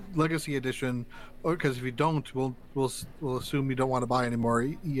Legacy Edition, because if you don't, we'll assume you don't want to buy any more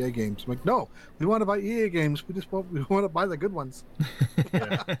EA games. I'm like, no, we want to buy EA games. We want to buy the good ones.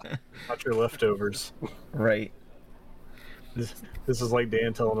 Yeah. Not your leftovers. right? This is like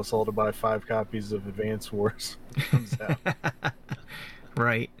Dan telling us all to buy 5 copies of Advance Wars. Comes out.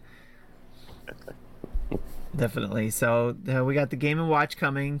 Right. Definitely. So we got the Game & Watch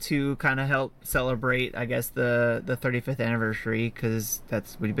coming to kind of help celebrate, I guess, the 35th anniversary, because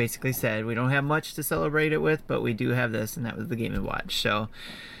that's what we basically said. We don't have much to celebrate it with, but we do have this, and that was the Game & Watch. So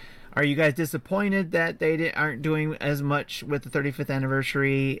are you guys disappointed that they aren't doing as much with the 35th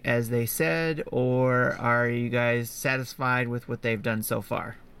anniversary as they said, or are you guys satisfied with what they've done so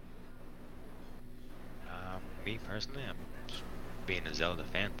far? Me personally, I'm being a Zelda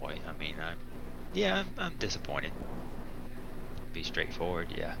fanboy. I mean, I'm disappointed. be straightforward.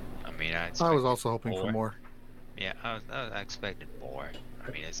 Yeah, I mean, I was expected also hoping for more. Yeah, I expected more.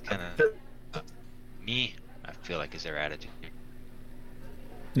 I mean, it's kind of me. I feel like is their attitude.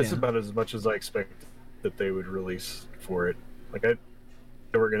 It's Yeah. about as much as I expected that they would release for it. Like they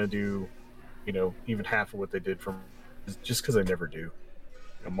were gonna do, even half of what they did from, just because I never do.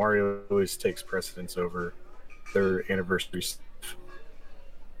 Mario always takes precedence over their anniversary stuff.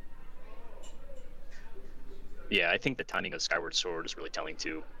 Yeah, I think the timing of Skyward Sword is really telling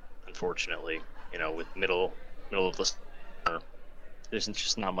too. Unfortunately, with middle of the summer, there's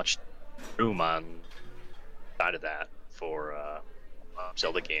just not much room on side of that for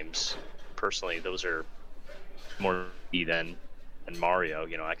Zelda games. Personally, those are more than Mario.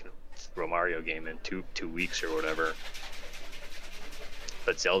 I can throw a Mario game in two weeks or whatever.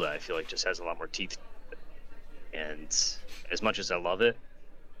 But Zelda, I feel like, just has a lot more teeth. And as much as I love it,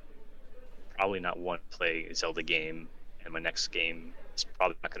 probably not want to play a Zelda game, and my next game is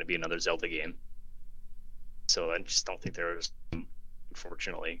probably not going to be another Zelda game. So I just don't think there's,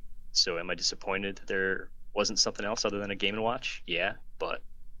 unfortunately. So am I disappointed that there wasn't something else other than a Game & Watch? Yeah, but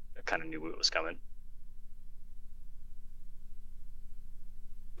I kind of knew it was coming.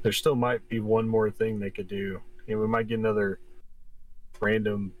 There still might be one more thing they could do. We might get another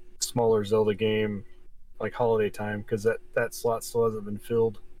random smaller Zelda game like holiday time, because that slot still hasn't been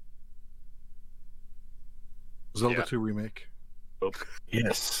filled. Zelda Yeah. 2 remake.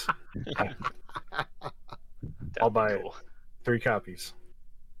 Yes. That'd I'll be buy it. cool. 3 copies.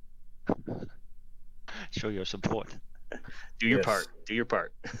 Show your support. Do your Yes. part. Do your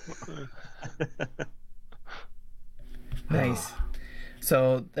part. Nice.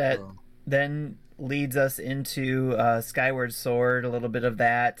 So that Um, then leads us into Skyward Sword, a little bit of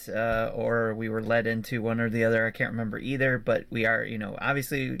that, or we were led into one or the other. I can't remember either, but we are,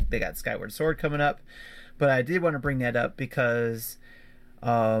 obviously they got Skyward Sword coming up. But I did want to bring that up because,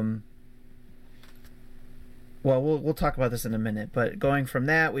 well, we'll talk about this in a minute. But going from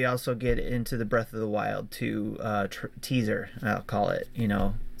that, we also get into the Breath of the Wild 2 teaser, I'll call it,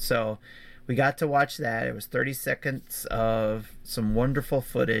 So we got to watch that. It was 30 seconds of some wonderful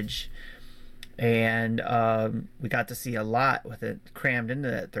footage. And we got to see a lot with it crammed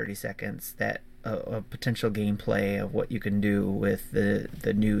into that 30 seconds, that of potential gameplay of what you can do with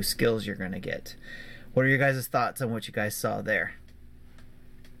the new skills you're going to get. What are your guys' thoughts on what you guys saw there?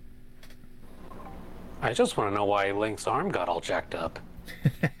 I just want to know why Link's arm got all jacked up.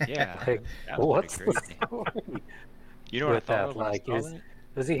 Yeah, Like, that was what's pretty the crazy. story You know what I with thought that? of when I Like, saw that?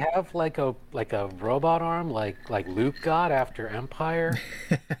 does he have like a robot arm, like Luke got after Empire?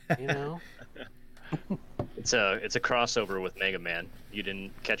 You know? It's a crossover with Mega Man. You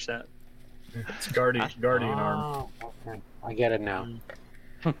didn't catch that? It's Guardian arm. Oh, okay. I get it now.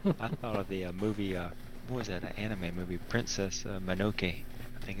 I thought of the movie. What was that? An anime movie, Princess Mononoke.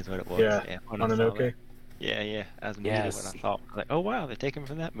 I think is what it was. Yeah, when I saw Mononoke. that. Yeah. That was immediately Yes. what I thought. Like, oh wow, they're taken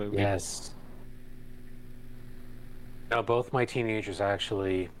from that movie. Yes. No, both my teenagers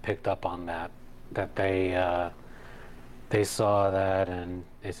actually picked up on that. That they saw that and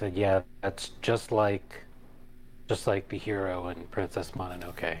they said, "Yeah, that's just like the hero in Princess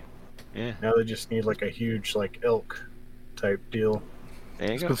Mononoke." Yeah. Now they just need like a huge elk type deal. There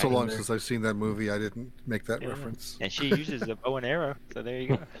you It's go. been so long there. since I've seen that movie, I didn't make that Yeah. reference. And she uses a bow and arrow, so there you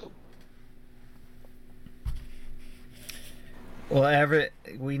go. Well,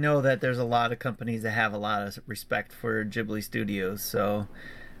 we know that there's a lot of companies that have a lot of respect for Ghibli Studios, so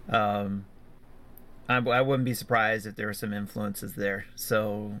I wouldn't be surprised if there were some influences there.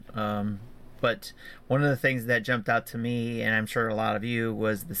 So, but one of the things that jumped out to me, and I'm sure a lot of you,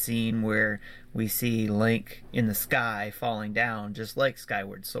 was the scene where we see Link in the sky falling down, just like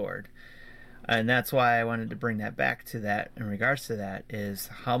Skyward Sword. And that's why I wanted to bring that back to that in regards to that, is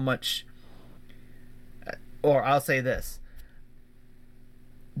how much, or I'll say this,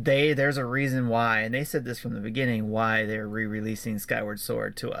 there's a reason why, and they said this from the beginning, why they're re-releasing Skyward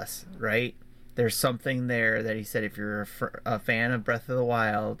Sword to us, right? There's something there that he said, if you're a fan of Breath of the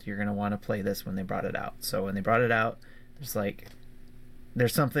Wild, you're going to want to play this when they brought it out. So when they brought it out,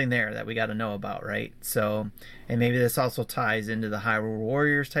 there's something there that we got to know about, right? So, and maybe this also ties into the Hyrule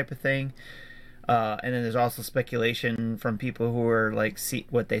Warriors type of thing. And then there's also speculation from people who are see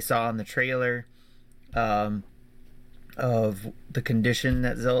what they saw in the trailer, of the condition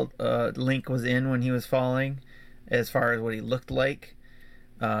that Link was in when he was falling, as far as what he looked like,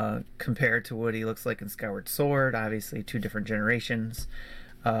 compared to what he looks like in Skyward Sword. Obviously, 2 different generations,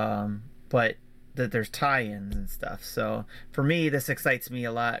 but that there's tie-ins and stuff. So for me, this excites me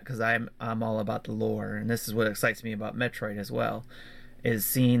a lot because I'm all about the lore, and this is what excites me about Metroid as well, is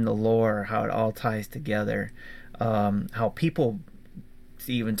seeing the lore, how it all ties together. how people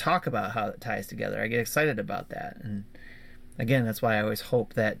even talk about how it ties together. I get excited about that, and again, that's why I always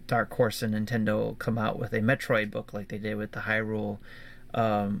hope that Dark Horse and Nintendo will come out with a Metroid book like they did with the Hyrule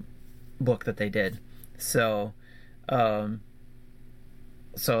book that they did. So that's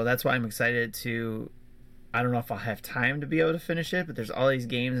why I'm excited to. I don't know if I'll have time to be able to finish it, but there's all these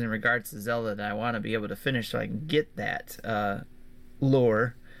games in regards to Zelda that I want to be able to finish so I can get that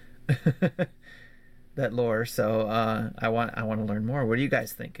lore. That lore. So I want to learn more. What do you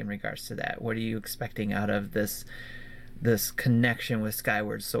guys think in regards to that? What are you expecting out of this connection with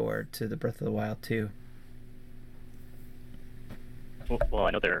Skyward Sword to the Breath of the Wild 2? Well,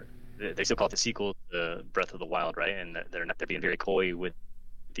 I know they still call it the sequel to Breath of the Wild, right? And they're being very coy with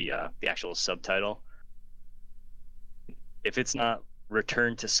the actual subtitle. If it's not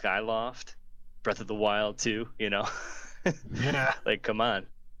Return to Skyloft, Breath of the Wild 2, Yeah. like, come on.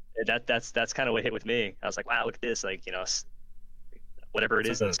 That's kind of what hit with me. I was like, wow, look at this, like, whatever it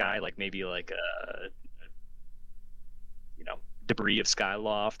is in the sky, like maybe like debris of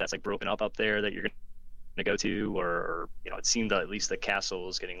Skyloft that's like broken up there that you're gonna go to, or it seemed that at least the castle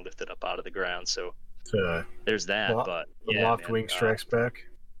was getting lifted up out of the ground. So there's that. But the Loftwing Strikes Back.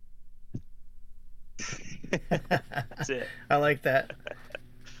 That's it. I like that.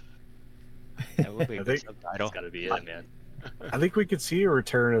 That would be a good That's subtitle. got to be it, man. I think we could see a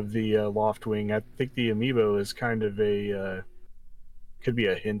return of the Loftwing. I think the amiibo is kind of could be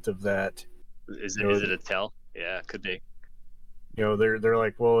a hint of that. Is it a tell? Yeah, could be. They're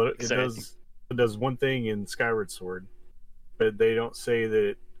like, well, it does one thing in Skyward Sword, but they don't say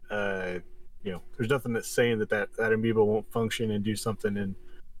that. There's nothing that's saying that amiibo won't function and do something in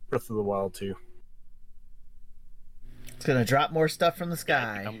Breath of the Wild 2. It's gonna drop more stuff from the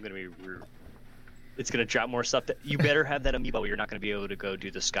sky. I'm gonna be. It's gonna drop more stuff. That you better have that amiibo. Or you're not gonna be able to go do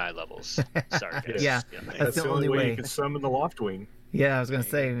the sky levels. Sorry, guys. Yeah. That's the only way way you can summon the Loftwing. Yeah, I was gonna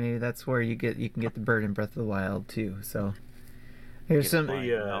say maybe that's where you can get the bird in Breath of the Wild too. So here's some.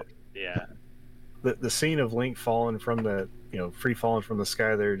 Yeah. The scene of Link falling from the free falling from the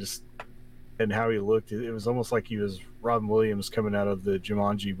sky there, just and how he looked, it was almost like he was Robin Williams coming out of the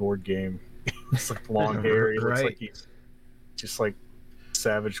Jumanji board game. It's like long hair. He looks like he's just like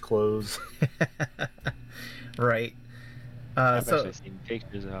savage clothes. Right. I've actually seen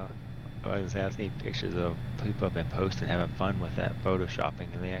pictures I've seen pictures of people have been posting having fun with that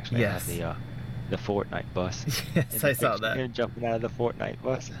photoshopping, and they actually have the Fortnite bus. Yes, I saw that. Him jumping out of the Fortnite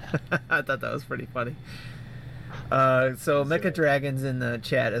bus. I thought that was pretty funny. So Mecha Dragon's in the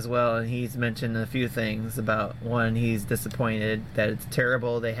chat as well, and he's mentioned a few things about one. He's disappointed that it's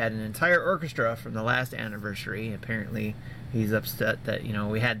terrible. They had an entire orchestra from the last anniversary. Apparently, he's upset that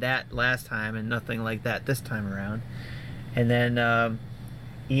we had that last time and nothing like that this time around. And then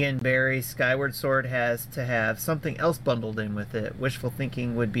Ian Barry, Skyward Sword has to have something else bundled in with it. Wishful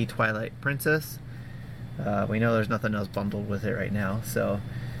thinking would be Twilight Princess. We know there's nothing else bundled with it right now, so.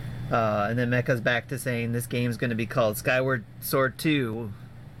 And then Mecha's back to saying this game's going to be called Skyward Sword 2.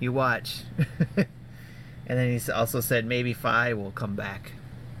 You watch. And then he's also said maybe Fi will come back.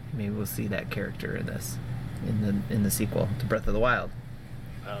 Maybe we'll see that character in this, in the sequel to Breath of the Wild.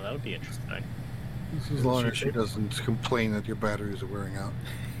 Oh, that would be interesting. As long as she doesn't complain that your batteries are wearing out.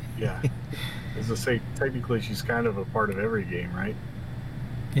 Yeah. As I say, technically she's kind of a part of every game, right?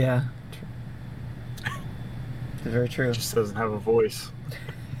 Yeah. Very true. She just doesn't have a voice.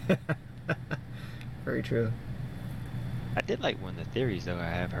 Very true. I did like one of the theories though I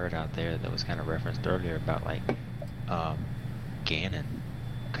have heard out there that was kind of referenced earlier about like Ganon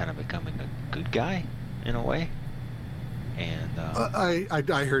kind of becoming a good guy in a way. And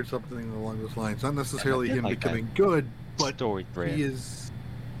I heard something along those lines. Not necessarily him like becoming good, but story thread. he is.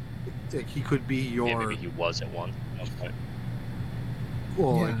 Like, he could be your. Yeah, maybe he was at one point.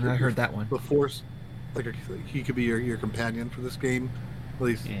 Well, Yeah, I heard that one. The Force, he could be your companion for this game. At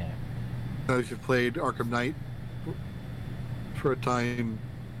least, Yeah. if you've played Arkham Knight for a time,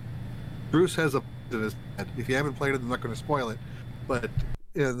 Bruce has a in his head. If you haven't played it, I'm not going to spoil it. But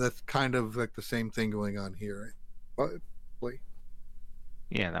that's kind of like the same thing going on here.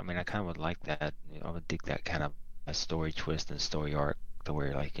 Yeah, I mean, I kind of would like that. I would dig that kind of a story twist and story arc to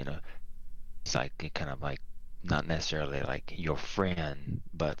where, like, it's like it kind of like not necessarily like your friend,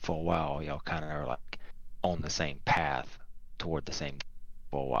 but for a while y'all kind of are like on the same path toward the same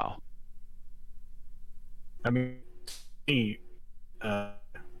for a while. I mean,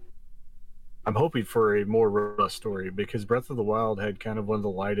 I'm hoping for a more robust story because Breath of the Wild had kind of one of the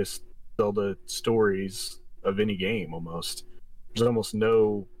lightest Zelda stories of any game almost. There's almost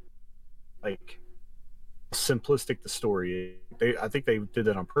no like simplistic the story. I think they did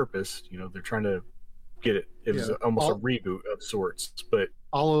that on purpose. They're trying to get it. It was Yeah. almost a All- reboot of sorts. But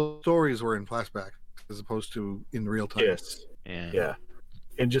All of the stories were in flashback as opposed to in real time. yes, Yeah. yeah,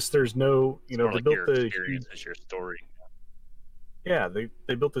 and just there's no, It's they more like built your the experience is your story. yeah,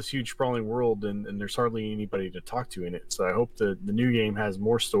 they built this huge sprawling world, and there's hardly anybody to talk to in it. So I hope the new game has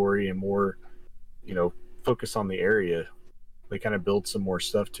more story and more, focus on the area. They kind of build some more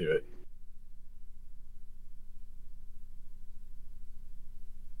stuff to it.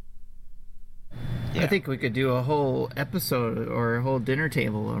 Yeah. I think we could do a whole episode or a whole dinner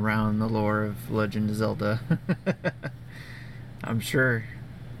table around the lore of Legend of Zelda. I'm sure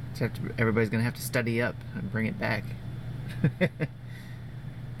everybody's going to have to study up and bring it back.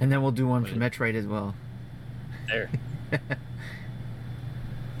 And then we'll do one for Metroid as well. There.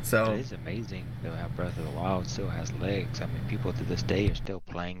 So It is amazing though how Breath of the Wild still has legs. I mean, people to this day are still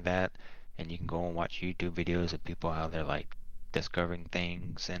playing that, and you can go and watch YouTube videos of people how they're like discovering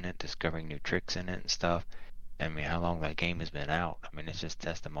things in it, discovering new tricks in it and stuff. I mean, how long that game has been out. I mean, it's just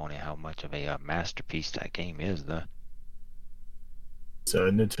testimony how much of a masterpiece that game is, though. So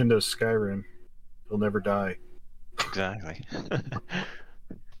Nintendo Skyrim, it'll never die. Exactly.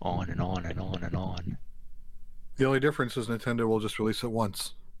 On and on and on and on. The only difference is Nintendo will just release it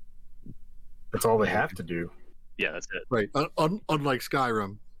once. That's all they have to do. Yeah, that's it. Right. Unlike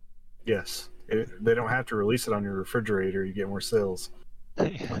Skyrim. Yes, they don't have to release it on your refrigerator. You get more sales.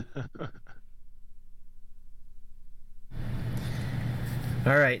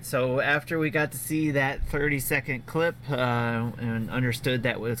 all right, so after we got to see that 30-second clip and understood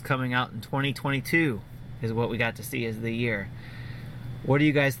that was coming out in 2022 is what we got to see as the year. What do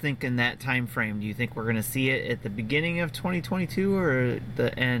you guys think in that time frame? Do you think we're going to see it at the beginning of 2022 or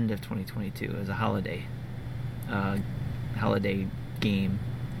the end of 2022 as a holiday game?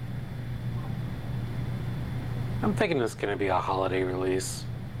 I'm thinking it's going to be a holiday release.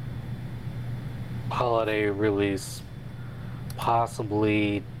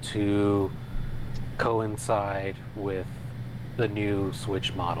 Possibly to coincide with the new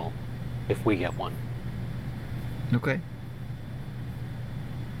Switch model, if we get one. Okay.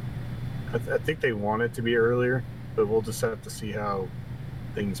 I think they want it to be earlier, but we'll just have to see how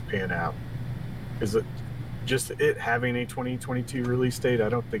things pan out. Is it just it having a 2022 release date? I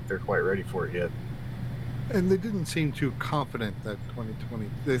don't think they're quite ready for it yet. And they didn't seem too confident that 2020.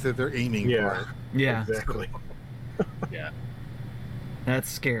 They said they're aiming for it. Yeah, Exactly. Yeah. that's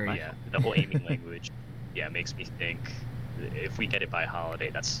scary. Yeah. The whole aiming language, makes me think if we get it by holiday,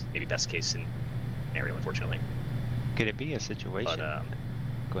 that's maybe best case scenario, unfortunately. Could it be a situation? But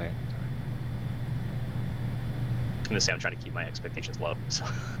Go ahead. I'm gonna say I'm trying to keep my expectations low, so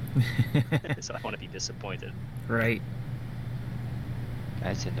so I want to be disappointed. Right.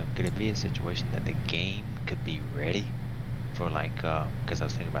 I said, could it be a situation that the game could be ready for because I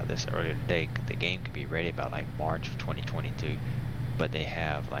was thinking about this earlier today, the game could be ready about like March of 2022, but they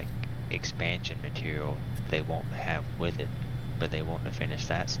have like expansion material they won't have with it, but they want to finish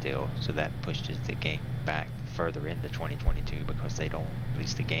that still, so that pushes the game back further into 2022 because they don't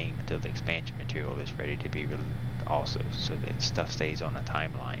release the game until the expansion material is ready to be released also, so that stuff stays on a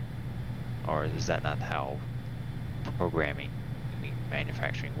timeline. Or is that not how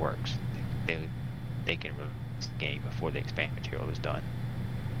manufacturing works? They can release the game before the expansion material is done.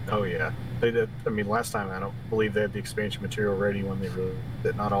 Oh yeah, they did. I mean, last time I don't believe they had the expansion material ready when they released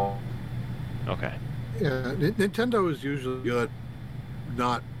it. Not all. Okay. Yeah, Nintendo is usually good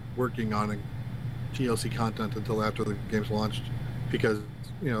not working on TLC content until after the game's launched, because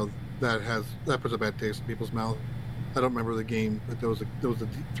that puts a bad taste in people's mouth. I don't remember the game, but there was a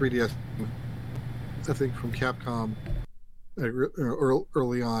 3DS, I think, from Capcom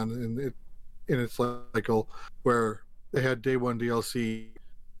early on in its cycle, where they had day one DLC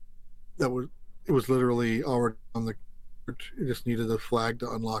it was literally already on the. It just needed a flag to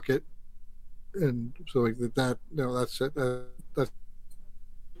unlock it, and so that's it. That's.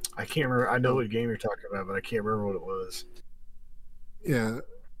 I can't remember. I know what game you're talking about, but I can't remember what it was. Yeah.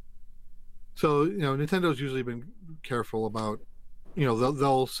 So Nintendo's usually been careful about,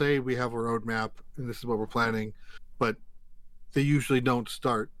 they'll say we have a roadmap and this is what we're planning, but they usually don't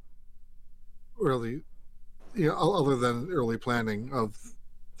start early, other than early planning of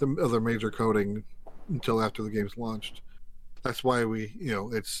the other major coding until after the game's launched. That's why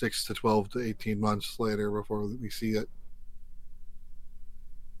it's 6 to 12 to 18 months later before we see it.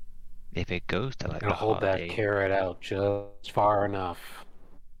 If it goes to like Gotta a hold holiday, that carrot out just far enough.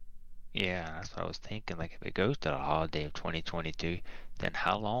 yeah, that's what I was thinking. Like, if it goes to the holiday of 2022, then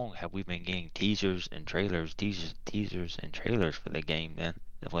how long have we been getting teasers and trailers for the game? Then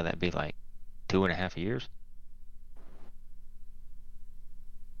will that be like 2.5 years?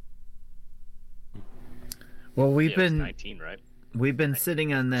 Well, Yeah, it was 19, right? we've been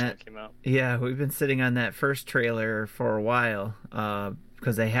sitting on When that. it came out. Yeah, we've been sitting on that first trailer for a while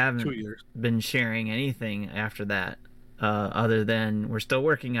because they 2 haven't years. been sharing anything after that, other than we're still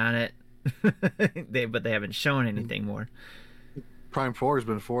working on it. But they haven't shown anything more. Prime 4 has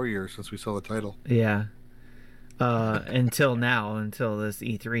been 4 years since we saw the title. Yeah. Until now, until this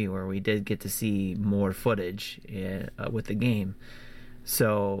E3, where we did get to see more footage with the game.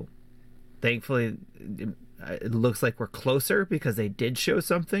 So, thankfully, it looks like we're closer because they did show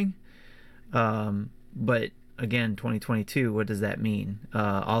something. But again, 2022, what does that mean?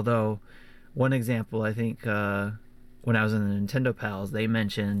 Although, one example, I think when I was in the Nintendo Pals, they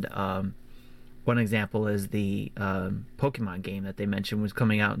mentioned one example is the Pokemon game that they mentioned was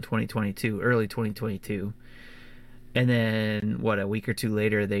coming out in 2022, early 2022. And then, a week or two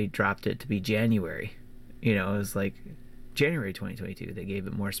later, they dropped it to be January. It was like January 2022. They gave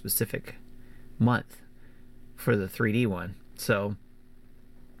it more specific month for the 3D one. So,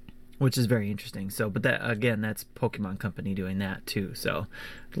 which is very interesting. So, but that, again, that's Pokemon Company doing that too. So,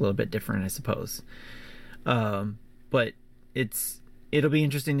 a little bit different, I suppose. But it'll be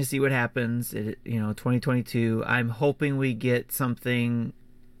interesting to see what happens. 2022. I'm hoping we get something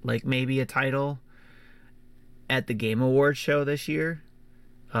like maybe a title at the Game Awards show this year,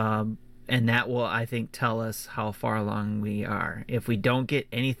 and that will, I think, tell us how far along we are. If we don't get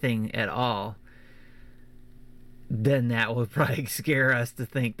anything at all, then that will probably scare us to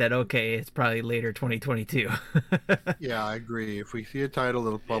think that, okay, it's probably later 2022. Yeah, I agree. If we see a title,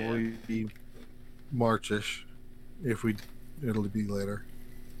 it'll probably be Marchish. It'll be later.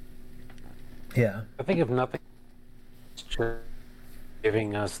 Yeah. I think if nothing, it's just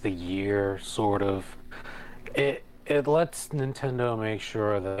giving us the year, sort of. It lets Nintendo make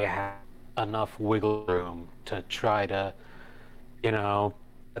sure that they have enough wiggle room to try to,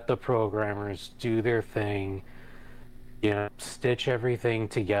 let the programmers do their thing, stitch everything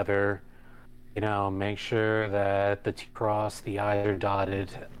together, make sure that the T cross, the I are dotted,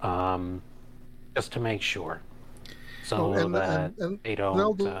 just to make sure, so that they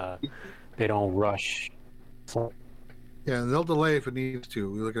don't rush. Yeah, and they'll delay if it needs to.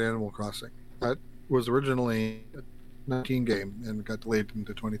 We look at Animal Crossing. That was originally a 19 game and got delayed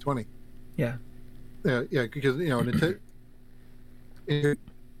into 2020. Yeah. Yeah, because a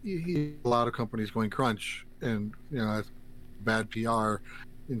lot of companies going crunch, and that's bad PR.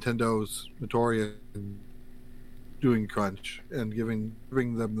 Nintendo's notorious in doing crunch and giving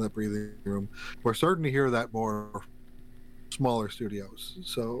them the breathing room. We're starting to hear that more smaller studios.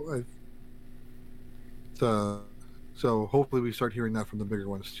 So hopefully we start hearing that from the bigger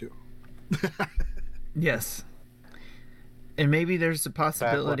ones too. Yes. And maybe there's a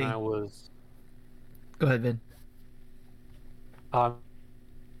possibility. Back when I was... Go ahead, Vin. I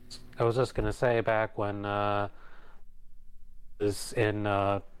was just going to say, back when is in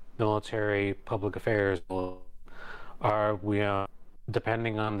military public affairs,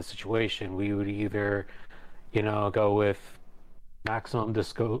 depending on the situation, we would either, go with maximum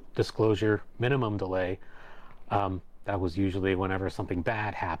disclosure, minimum delay. That was usually whenever something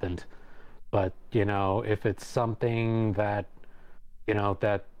bad happened. But, if it's something that,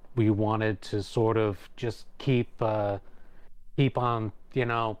 that we wanted to sort of just keep on,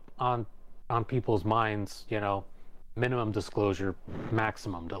 on people's minds, minimum disclosure,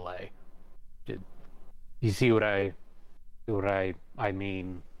 maximum delay. You see what I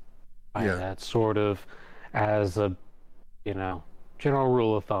mean by that, sort of as a, general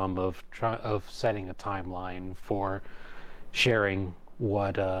rule of thumb of setting a timeline for sharing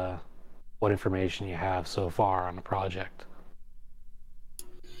what information you have so far on the project.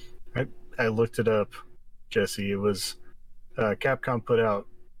 I looked it up, Jesse. It was Capcom put out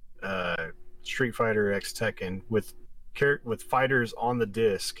Street Fighter X Tekken with fighters on the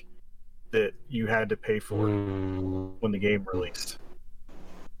disc that you had to pay for when the game released.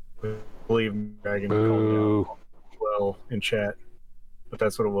 I believe Dragon called me out well in chat, but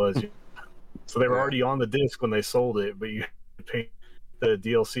that's what it was. So they were already on the disc when they sold it, but you had to pay the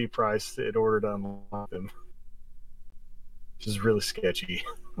DLC price in order to unlock them, which is really sketchy.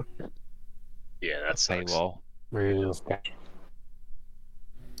 Yeah, that's Real sketchy.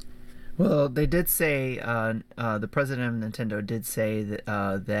 Well, they did say, the president of Nintendo did say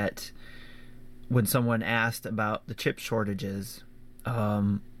that when someone asked about the chip shortages,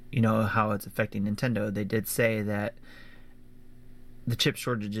 how it's affecting Nintendo, they did say that the chip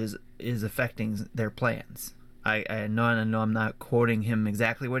shortages is affecting their plans. I know I'm not quoting him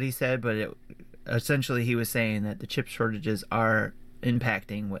exactly what he said, but essentially he was saying that the chip shortages are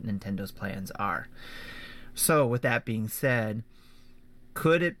impacting what Nintendo's plans are. So, with that being said,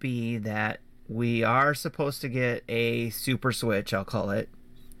 could it be that we are supposed to get a Super Switch, I'll call it,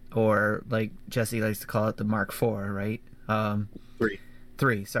 or like Jesse likes to call it, the Mark IV, right?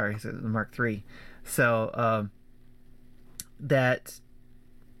 3, sorry, so the Mark III. So that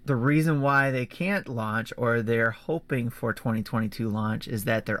the reason why they can't launch, or they're hoping for 2022 launch, is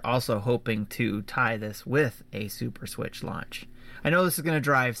that they're also hoping to tie this with a Super Switch launch. I know this is going to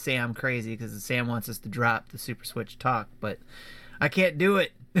drive Sam crazy because Sam wants us to drop the Super Switch talk, but I can't do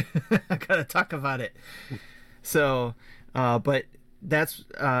it. I gotta talk about it. So, but that's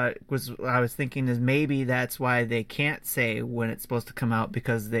was what I was thinking, is maybe that's why they can't say when it's supposed to come out,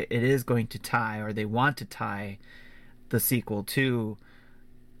 because it is going to tie, or they want to tie the sequel to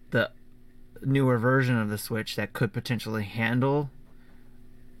the newer version of the Switch that could potentially handle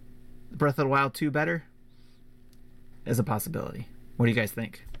Breath of the Wild 2 better, as a possibility. What do you guys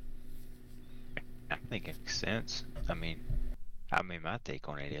think? I think it makes sense. I mean, my take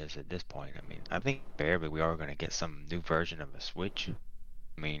on it is, at this point, I think barely we are going to get some new version of the Switch.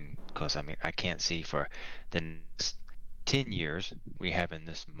 Because I can't see for the next 10 years we having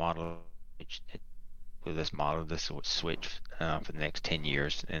this model, this Switch for the next 10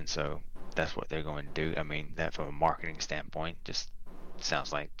 years, and so that's what they're going to do. That from a marketing standpoint just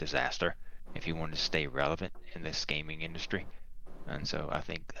sounds like disaster if you want to stay relevant in this gaming industry. And so I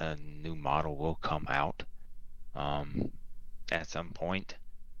think a new model will come out at some point,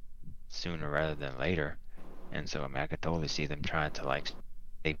 sooner rather than later. And so I could totally see them trying to like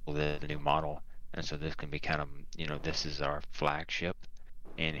staple the new model, and so this can be kind of, this is our flagship,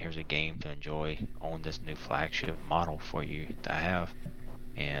 and here's a game to enjoy on this new flagship model for you to have.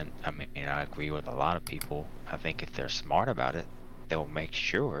 And I agree with a lot of people. I think if they're smart about it, they'll make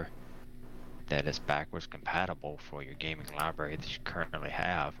sure that it's backwards compatible for your gaming library that you currently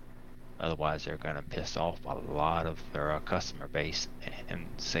have. Otherwise, they're going to piss off a lot of their customer base and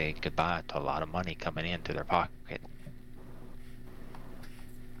say goodbye to a lot of money coming into their pocket.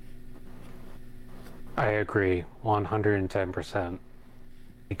 I agree 110%,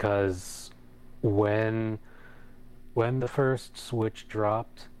 because when the first Switch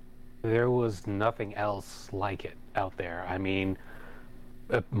dropped, there was nothing else like it out there.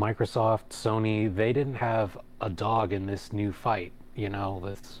 Microsoft, Sony, they didn't have a dog in this new fight,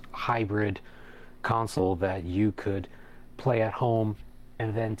 this hybrid console that you could play at home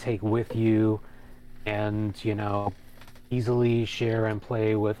and then take with you and, easily share and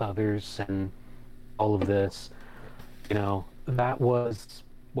play with others, and all of this. That was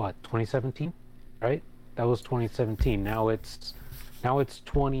what, 2017, right? That was 2017. Now it's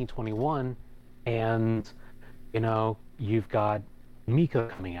 2021, and you've got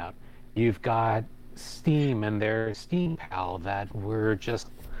Mika coming out. You've got Steam and their Steam Pal that we're just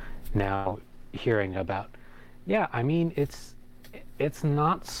now hearing about. Yeah, it's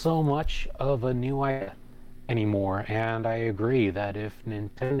not so much of a new idea anymore, and I agree that if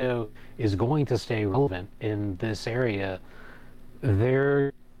Nintendo is going to stay relevant in this area,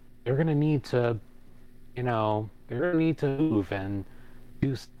 they're gonna need to move and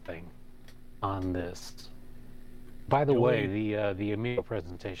do something on this. By the way, the Amiibo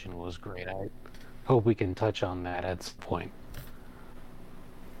presentation was great. I hope we can touch on that at some point.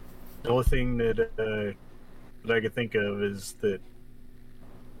 The only thing that I could think of is that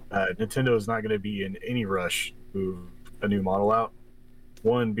Nintendo is not going to be in any rush to move a new model out.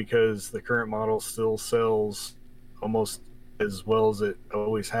 One, because the current model still sells almost as well as it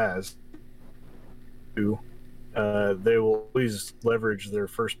always has. Two, they will always leverage their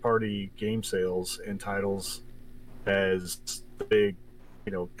first-party game sales and titles as the big,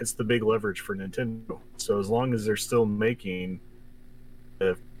 it's the big leverage for Nintendo. So as long as they're still making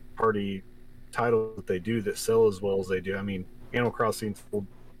the party titles that they do that sell as well as they do, Animal Crossing sold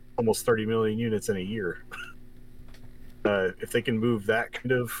almost 30 million units in a year. If they can move that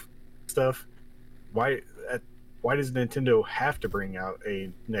kind of stuff, why does Nintendo have to bring out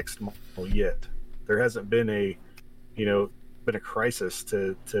a next model yet? There hasn't been a crisis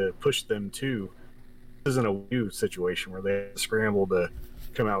to push them to. This isn't a Wii U situation where they have to scramble to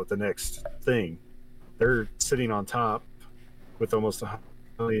come out with the next thing. They're sitting on top with almost 100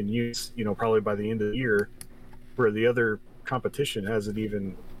 million units, probably by the end of the year, where the other competition hasn't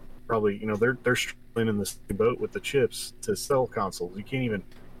even probably, they're struggling in the same boat with the chips to sell consoles. You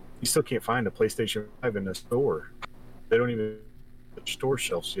still can't find a PlayStation 5 in a store. They don't even have store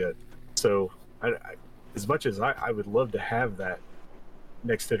shelves yet. So as much as I would love to have that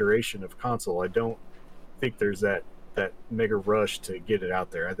next iteration of console, I don't think there's that mega rush to get it out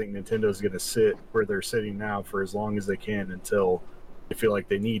there. I think Nintendo's going to sit where they're sitting now for as long as they can until they feel like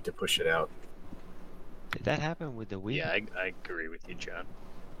they need to push it out. Did that happen with the Wii? Yeah, I agree with you, John.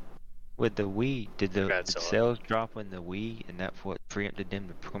 With the Wii, did the Congrats, Solo. sales drop in the Wii, and that's what preempted them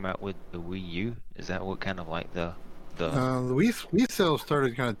to come out with the Wii U? Is that what kind of like the The Wii sales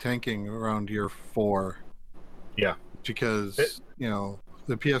started kind of tanking around year 4. Yeah. Because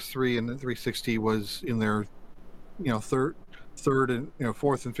the PS3 and the 360 was in their third and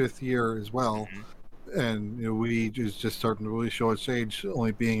fourth and fifth year as well, and Wii is just starting to really show its age,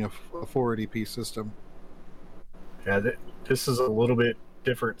 only being a 480p system. Yeah, this is a little bit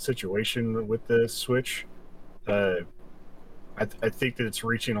different situation with the Switch. I think that it's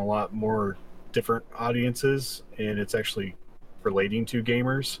reaching a lot more different audiences, and it's actually relating to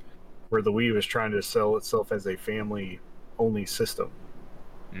gamers, where the Wii was trying to sell itself as a family-only system.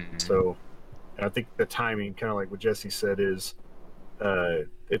 So I think the timing, kind of like what Jesse said, is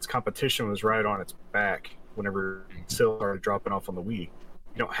its competition was right on its back whenever sales started dropping off on the Wii.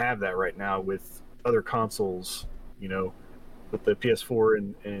 You don't have that right now with other consoles, with the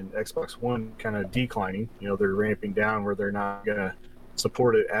PS4 and Xbox One kind of declining. They're ramping down where they're not going to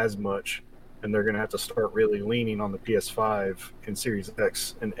support it as much, and they're going to have to start really leaning on the PS5 and Series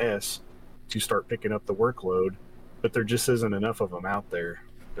X and S to start picking up the workload, but there just isn't enough of them out there.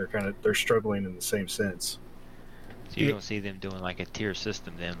 They're struggling in the same sense. So you don't see them doing like a tier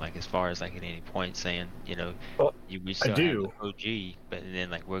system then, like as far as like at any point saying, we still have the OG, but then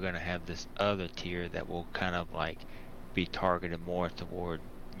like we're gonna have this other tier that will kind of like be targeted more toward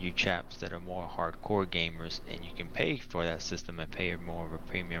you chaps that are more hardcore gamers, and you can pay for that system and pay more of a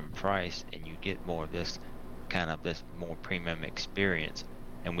premium price, and you get more of this more premium experience.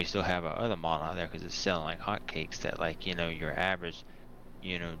 And we still have our other model out there because it's selling like hotcakes that like your average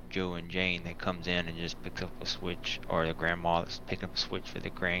Joe and Jane that comes in and just picks up a Switch, or the grandma that's picking up a Switch for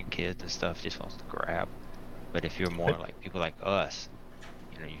the grandkids and stuff, just wants to grab. But if you're more like people like us,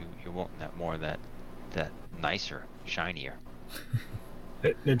 you're wanting that more that nicer, shinier.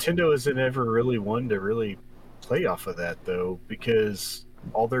 Nintendo isn't ever really one to really play off of that though, because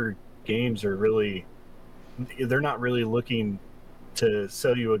all their games are they're not really looking to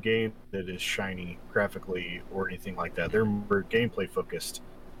sell you a game that is shiny graphically or anything like that. They're more gameplay focused,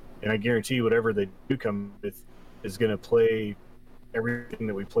 and I guarantee whatever they do come with is going to play everything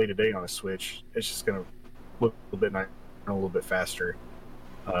that we play today on a Switch. It's just going to look a little bit nicer and a little bit faster,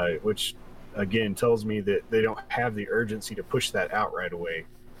 which again tells me that they don't have the urgency to push that out right away.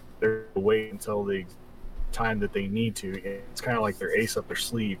 They're waiting until the time that they need to. It's kind of like their ace up their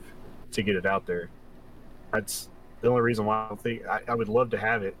sleeve to get it out there. That's the only reason why I don't think I would love to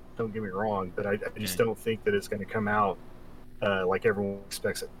have it. Don't get me wrong, but I just don't think that it's going to come out like everyone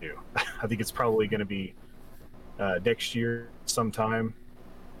expects it to. I think it's probably going to be next year sometime.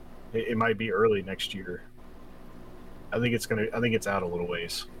 It might be early next year. I think it's out a little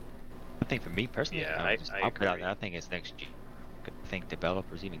ways. I think for me personally, I'll put out there. I think it's next year. I think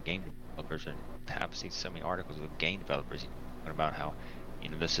developers, even game developers, and have seen so many articles with game developers talking about how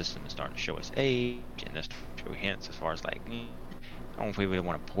the system is starting to show its age, and there's show hints as far as like, I don't know if we really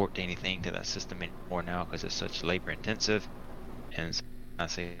want to port anything to that system anymore now because it's such labor intensive. And so I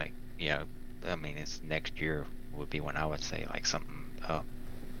say like, it's next year would be when I would say like something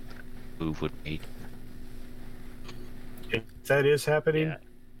move would be. If that is happening,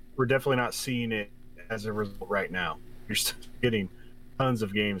 we're definitely not seeing it as a result right now. You're still getting tons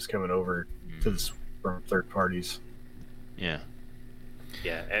of games coming over to this from third parties.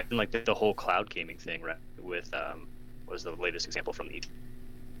 Yeah, and like the whole cloud gaming thing, right? With was the latest example from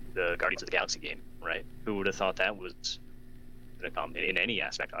the Guardians of the Galaxy game, right? Who would have thought that was going to come in any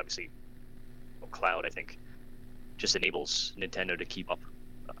aspect? Obviously, cloud, I think, just enables Nintendo to keep up.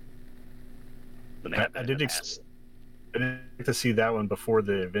 I did expect to see that one before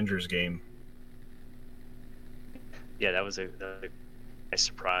the Avengers game. Yeah, that was a nice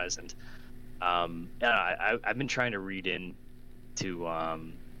surprise, and I've been trying to read in to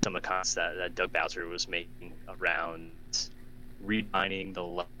some of the comments that Doug Bowser was making around redefining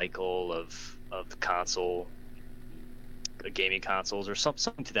the cycle of console gaming consoles, or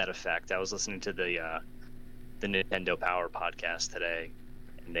something to that effect. I was listening to the Nintendo Power podcast today,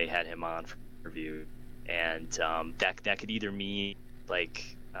 and they had him on for review, and that could either mean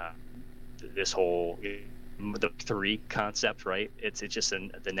like this whole the 3 concept, right? It's just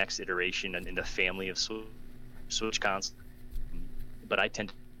the next iteration in the family of Switch consoles. But I tend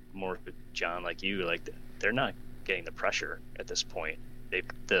to more, John, like you, like they're not getting the pressure at this point. They've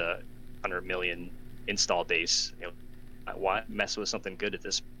the 100 million install base. Why mess with something good at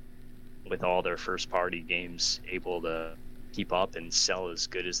this, with all their first party games able to keep up and sell as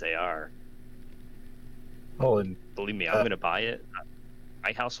good as they are? Oh, and believe me, I'm going to buy it.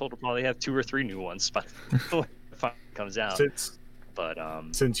 My household will probably have 2 or 3 new ones by the time it comes out. But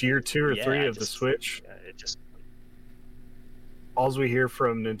Since year 2 or yeah, 3 I of the just- Switch, it just all we hear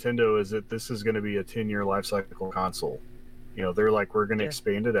from Nintendo is that this is going to be a 10-year life cycle console. You know, they're like, we're going to Yeah.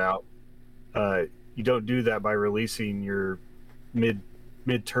 expand it out. You don't do that by releasing your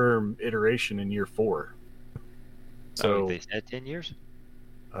midterm iteration in year 4. So So they said 10 years.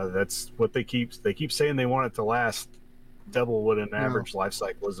 that's what they keep saying. They want it to last double what an average life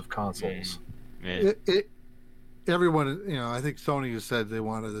cycle is of consoles. Yeah. Everyone, I think Sony has said they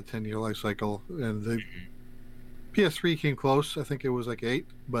wanted a 10-year life cycle, and the PS3 came close. I think it was like 8,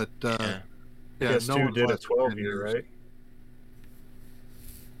 but Yeah. PS2 no one did a lasted 10 12 year, years. right?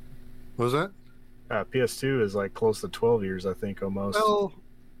 What was that? PS2 is like close to 12 years, I think, almost. Well,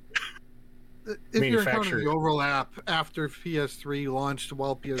 if you're counting Manufacturer. the overlap after PS3 launched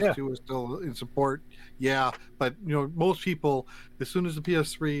while PS2 was still in support, yeah. But most people, as soon as the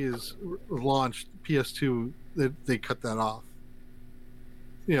PS3 is launched, PS2 they cut that off.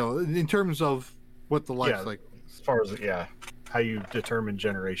 In terms of what the life Yeah. cycle As is. far as how you determine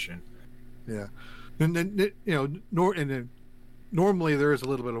generation. Yeah, and then normally there is a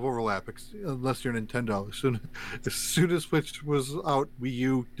little bit of overlap, unless you're Nintendo. As soon as Switch was out, Wii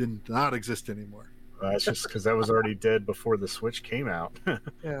U did not exist anymore. That's just because that was already dead before the Switch came out.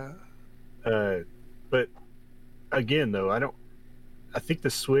 Yeah. But again, though, I think the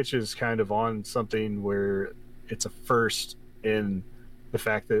Switch is kind of on something where it's a first in the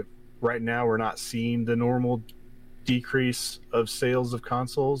fact that right now we're not seeing the normal decrease of sales of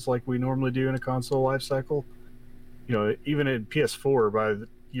consoles like we normally do in a console life cycle. Even in PS4, by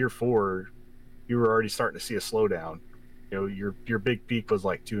year 4, you were already starting to see a slowdown. Your big peak was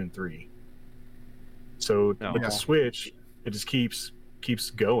like 2 and 3. So with the Switch, it just keeps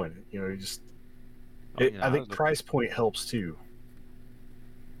going. I think price point helps too.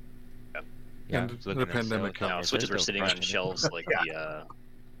 Yeah, And I was looking the at pandemic sales, helped. Switches were Nintendo sitting on pricing it. shelves like the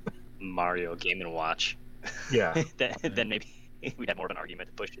Mario Game & Watch. Yeah. then maybe we'd have more of an argument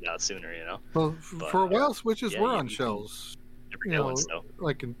to push it out sooner, Well, for a while, Switches yeah, were you on can shelves. Never get one, so.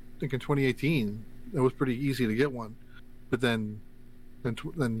 Like in 2018, it was pretty easy to get one, but then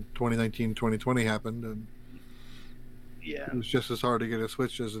 2019, 2020 happened, and Yeah. it was just as hard to get a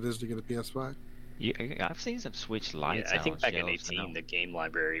Switch as it is to get a PS5. Yeah, I've seen some Switch lights. I think on back in shelves 18, now. the game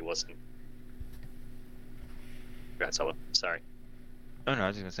library wasn't. God, sorry. Oh no, I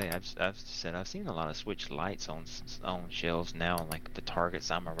was just gonna say I've seen a lot of Switch lights on shelves now, like the Targets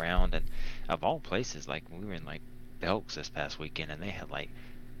I'm around, and of all places, like we were in like Belks this past weekend, and they had like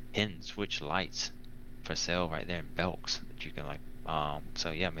 10 Switch lights for sale right there in Belks that you can like. So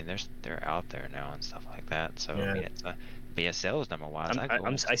yeah, I mean they're out there now and stuff like that. So I mean it's but sales number wise,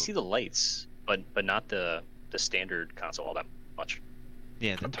 I see the lights, but not the standard console all that much.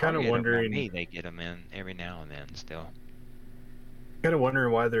 Yeah, the I'm kind of Target wondering. me they get them in every now and then still. Kind of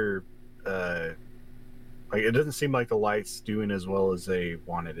wondering why they're like it doesn't seem like the light's doing as well as they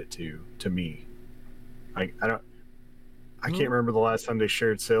wanted it to me. I can't remember the last time they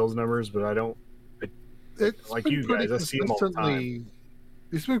shared sales numbers, but It's like been you guys, pretty I see them all the time. consistently-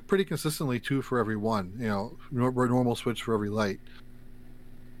 It's been pretty consistently 2 for every one. Normal Switch for every light.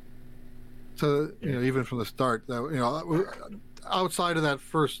 So even from the start, outside of that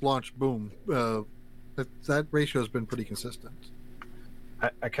first launch boom, that ratio has been pretty consistent.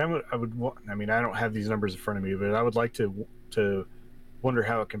 I mean, I don't have these numbers in front of me, but I would like to wonder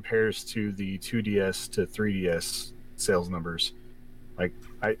how it compares to the 2DS to 3DS sales numbers. Like,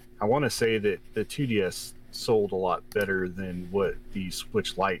 I want to say that the 2DS sold a lot better than what the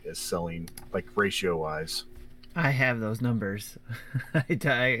Switch Lite is selling, like ratio wise. I have those numbers.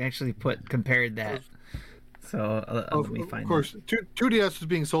 I actually compared that. So let me find. Of course, 2DS is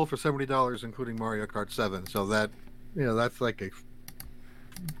being sold for $70, including Mario Kart 7. So that that's like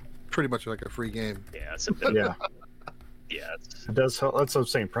pretty much like a free game. Yeah, it's a bit. Yeah, Yeah, it does. That's what I'm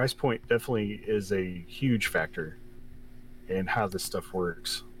saying. Price point definitely is a huge factor in how this stuff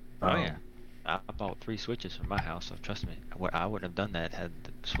works. Oh yeah, I bought 3 Switches for my house, so trust me, I wouldn't have done that had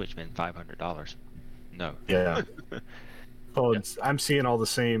the Switch been $500. No. Yeah. Oh, I'm seeing all the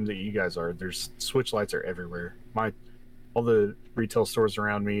same that you guys are. There's Switch lights are everywhere. All the retail stores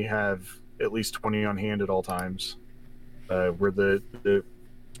around me have at least 20 on hand at all times. Where the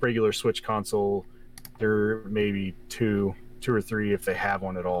regular Switch console, there may be two or three if they have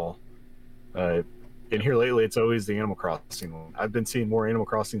one at all. And here lately, it's always the Animal Crossing one. I've been seeing more Animal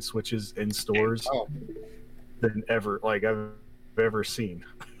Crossing Switches in stores than I've ever seen.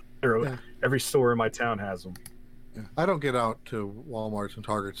 Every store in my town has them. Yeah. I don't get out to Walmarts and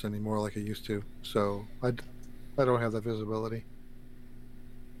Targets anymore like I used to, so I don't have that visibility.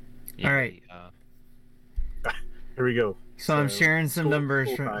 Yeah, All right. Here we go. So I'm sharing some school-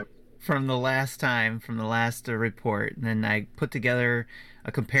 numbers school time. from the last report, and then I put together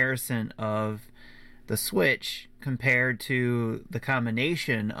a comparison of the Switch compared to the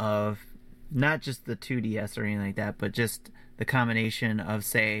combination of not just the 2DS or anything like that, but just the combination of,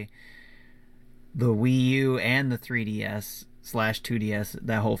 say, the Wii U and the 3DS / 2DS,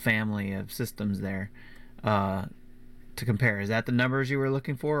 that whole family of systems there, to compare. Is that the numbers you were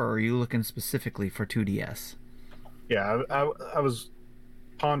looking for, or are you looking specifically for 2DS? Yeah, I was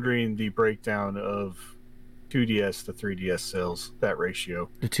pondering the breakdown of 2DS to 3DS sales, that ratio.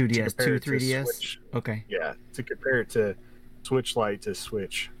 The 2DS compare to it to 3DS? Switch. Okay, Yeah, to compare it to Switch Lite to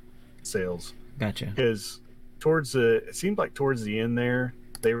Switch sales. gotcha. Because it seemed like towards the end there,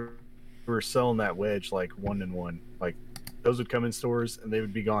 they were selling that wedge like 1-in-1. Like, those would come in stores and they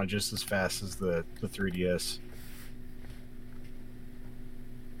would be gone just as fast as the 3DS.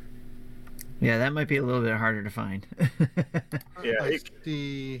 Yeah, that might be a little bit harder to find. Yeah, I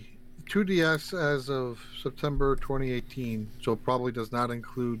see 2DS as of September 2018, so it probably does not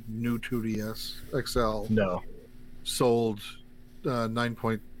include new 2DS XL. No. Sold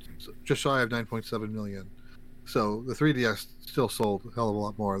just shy of 9.7 million. So the 3DS still sold a hell of a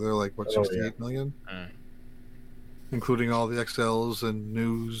lot more. They're like, what, Oh, 68 million? Mm. Including all the XLs and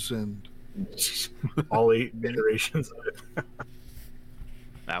news and... All 8 iterations of it.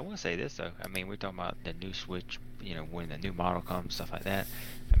 I will say this though. I mean, we're talking about the new Switch. You know, when the new model comes, stuff like that.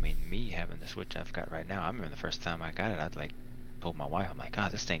 I mean, me having the Switch I've got right now. I remember the first time I got it, I'd like told my wife, I'm like,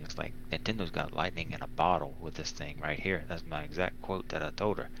 God, this thing is like Nintendo's got lightning in a bottle with this thing right here. That's my exact quote that I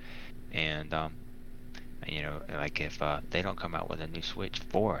told her. And you know, like if they don't come out with a new Switch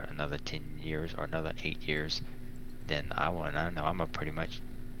for another 10 years or another 8 years, then I know I'm a pretty much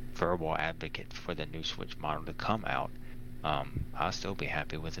verbal advocate for the new Switch model to come out. I'll still be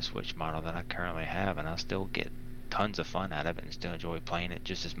happy with the Switch model that I currently have, and I'll still get tons of fun out of it and still enjoy playing it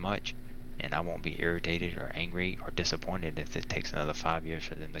just as much. And I won't be irritated or angry or disappointed if it takes another 5 years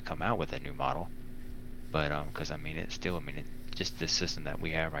for them to come out with a new model. But because just the system that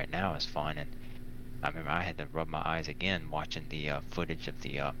we have right now is fun. And I remember I had to rub my eyes again watching the footage of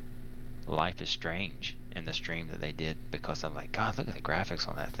the Life is Strange in the stream that they did, because I'm like, God, look at the graphics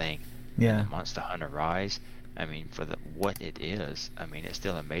on that thing. Yeah. And the Monster Hunter Rise. I mean, for what it is, I mean, it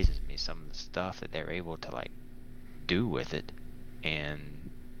still amazes me some of the stuff that they're able to like do with it, and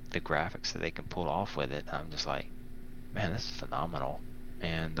the graphics that they can pull off with it. I'm just like, man, this is phenomenal.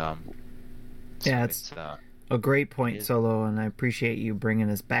 And yeah, it's a great point, Solo, and I appreciate you bringing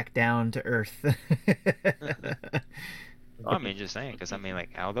us back down to earth. I mean, just saying, because I mean, like,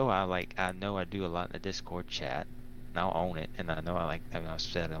 although I know I do a lot in the Discord chat, and I'll own it, and I know I've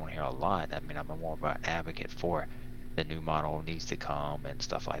said it on here a lot. I mean, I'm more of an advocate for the new model needs to come and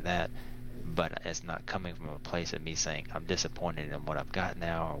stuff like that. But it's not coming from a place of me saying I'm disappointed in what I've got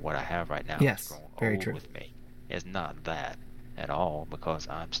now or what I have right now. Yes, it's growing very old true. with me. It's not that at all, because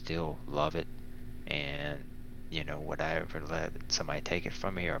I'm still love it, and you know, would I ever let somebody take it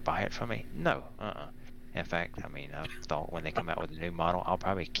from me or buy it from me? No. In fact, I mean, I thought when they come out with a new model, I'll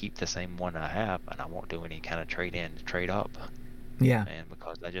probably keep the same one I have, and I won't do any kind of trade in, trade up. Yeah. And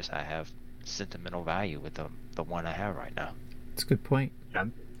because I have sentimental value with the one I have right now. That's a good point.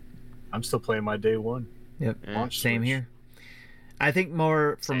 I'm still playing my day one. Yep. Yeah. Same here. I think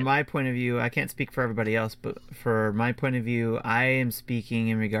more from my point of view, I can't speak for everybody else, but for my point of view, I am speaking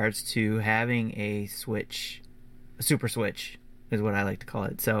in regards to having a Switch, a Super Switch is what I like to call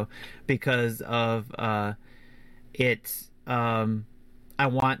it. So because of I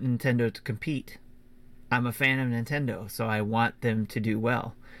want Nintendo to compete. I'm a fan of Nintendo, so I want them to do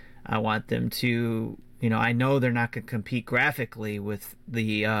well. I want them to, you know, I know they're not going to compete graphically with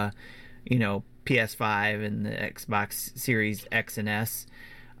the PS5 and the Xbox Series X and S,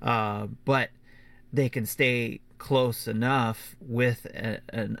 but they can stay close enough with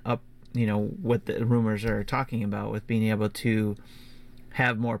an up, you know, what the rumors are talking about, with being able to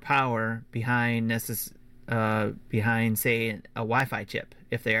have more power behind say a Wi-Fi chip.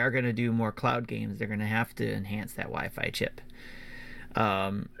 If they are going to do more cloud games, they're going to have to enhance that Wi-Fi chip.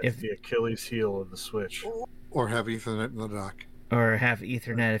 If the Achilles heel of the Switch, Or have Ethernet in the dock. Or have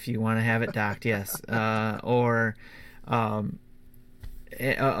Ethernet if you want to have it docked, yes. Or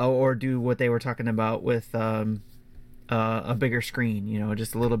do what they were talking about with a bigger screen, you know,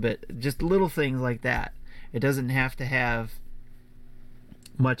 just a little bit, just little things like that. It doesn't have to have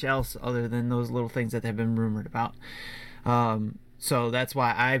much else other than those little things that have been rumored about. So that's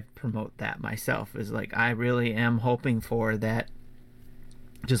why I promote that myself, is like, I really am hoping for that,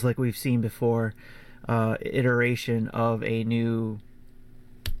 just like we've seen before, iteration of a new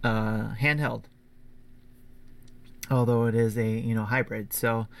handheld. although it is a hybrid.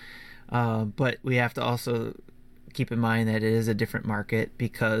 So, but we have to also keep in mind that it is a different market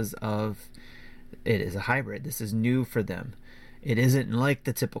because of it is a hybrid. This is new for them. It isn't like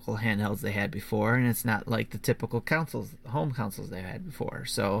the typical handhelds they had before, and it's not like the typical home consoles they had before.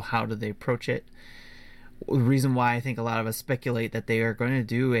 So how do they approach it? The reason why I think a lot of us speculate that they are going to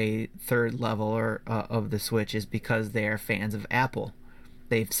do a third level of the Switch is because they are fans of Apple.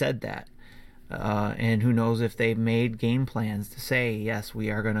 They've said that. And who knows if they've made game plans to say, yes, we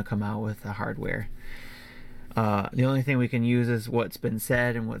are going to come out with the hardware. The only thing we can use is what's been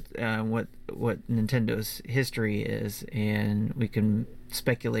said and what Nintendo's history is, and we can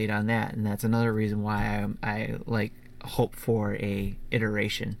speculate on that. And that's another reason why I like hope for a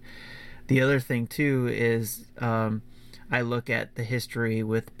iteration. The other thing too is I look at the history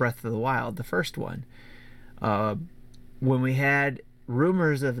with Breath of the Wild, the first one. When we had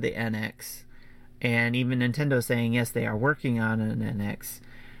rumors of the NX, and even Nintendo saying yes, they are working on an NX.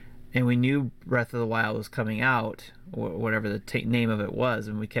 And we knew Breath of the Wild was coming out, or whatever the name of it was,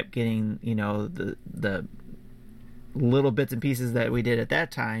 and we kept getting, the little bits and pieces that we did at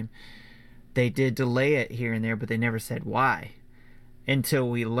that time. They did delay it here and there, but they never said why. Until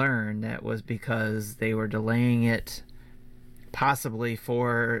we learned that was because they were delaying it possibly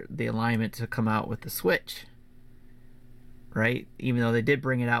for the alignment to come out with the Switch. Right? Even though they did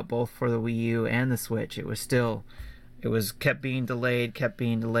bring it out both for the Wii U and the Switch, it was kept being delayed,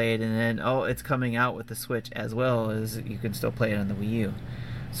 and then it's coming out with the Switch as well as you can still play it on the Wii U.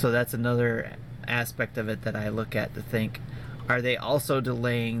 So that's another aspect of it that I look at to think, are they also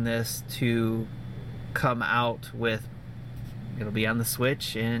delaying this to come out with, it'll be on the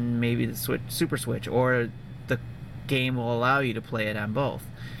Switch and maybe the Switch, Super Switch, or the game will allow you to play it on both.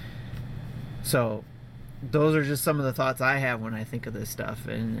 So those are just some of the thoughts I have when I think of this stuff,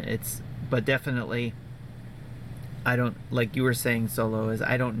 but definitely I don't, like you were saying, Solo, is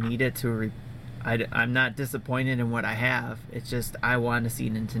I don't need it to I'm not disappointed in what I have. It's just I want to see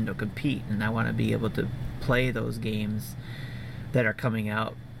Nintendo compete, and I want to be able to play those games that are coming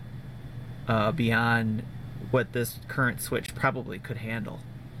out beyond what this current Switch probably could handle.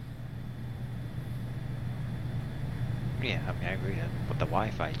 Yeah, I mean, I agree with the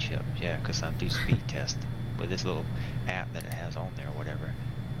Wi-Fi chip. Yeah, because I do speed test with this little app that it has on there or whatever.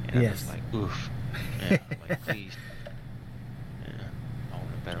 And I'm just like, oof. Yeah, I'm like, please. Yeah, I want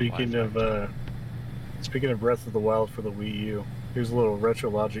a better Wi-Fi. Speaking of Breath of the Wild for the Wii U, here's a little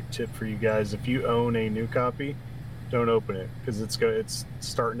RetroLogic tip for you guys. If you own a new copy, don't open it because it's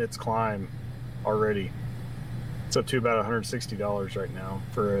starting its climb already. It's up to about $160 right now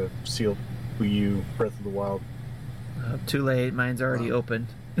for a sealed Wii U Breath of the Wild. Too late. Mine's already open.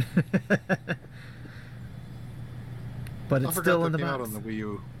 But it's still in the box. Out on the Wii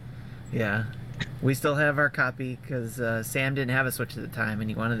U. Yeah. We still have our copy because Sam didn't have a Switch at the time and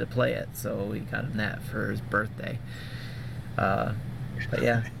he wanted to play it, so we got him that for his birthday. But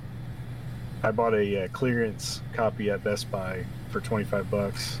yeah. I bought a clearance copy at Best Buy for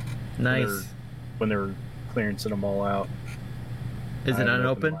 $25. Nice. When they were clearancing them all out. Is it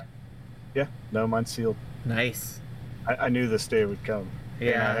unopened? Yeah. No, mine's sealed. Nice. I knew this day would come.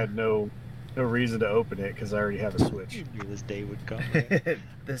 Yeah. And I had no reason to open it because I already have a Switch. You knew this day would come. Right?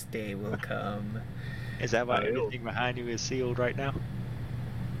 This day will come. Is that why everything behind you is sealed right now?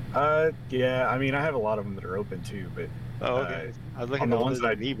 Yeah. I mean, I have a lot of them that are open too, but. Oh, okay. I was looking at all those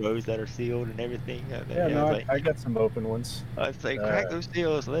amiibos that are sealed and everything. I got some open ones. I was like, crack those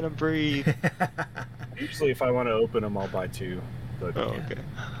seals, let them breathe. Usually, if I want to open them, I'll buy two. But, okay.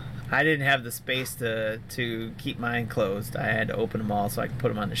 I didn't have the space to keep mine closed. I had to open them all so I could put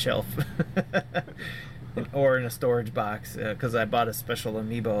them on the shelf. Or in a storage box, because I bought a special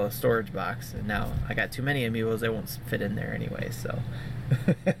amiibo storage box, and now I got too many amiibos, they won't fit in there anyway, so.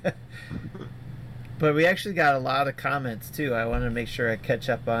 But we actually got a lot of comments too. I want to make sure I catch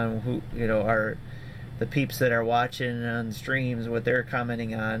up on who, the peeps that are watching on streams, what they're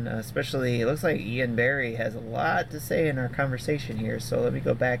commenting on. Especially, it looks like Ian Barry has a lot to say in our conversation here. So let me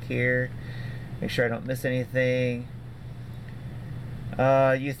go back here, make sure I don't miss anything.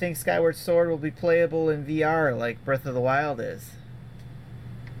 You think Skyward Sword will be playable in VR like Breath of the Wild is?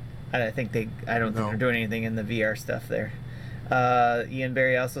 I don't think they're doing anything in the VR stuff there. Ian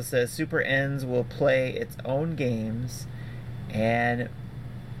Barry also says Super Ends will play its own games and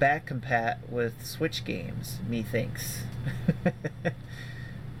back compat with Switch games. Methinks.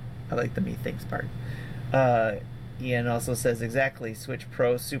 I like the methinks part. Ian also says exactly. Switch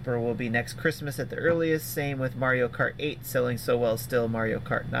Pro Super will be next Christmas at the earliest. Same with Mario Kart 8 selling so well still. Mario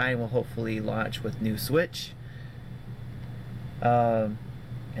Kart 9 will hopefully launch with new Switch.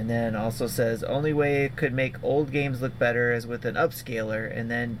 And then also says, only way it could make old games look better is with an upscaler,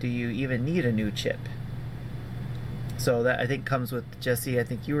 and then do you even need a new chip? So that I think comes with, Jesse, I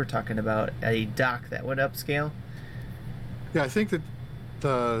think you were talking about a dock that would upscale. Yeah, I think that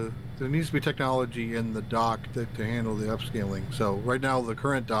there needs to be technology in the dock to handle the upscaling. So right now the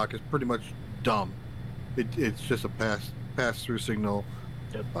current dock is pretty much dumb. It's just a pass-through signal,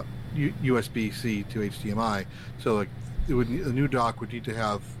 Yep. USB-C to HDMI. So like a new dock would need to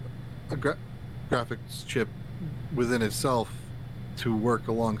have a graphics chip within itself to work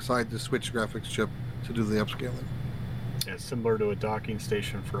alongside the Switch graphics chip to do the upscaling. Yeah, similar to a docking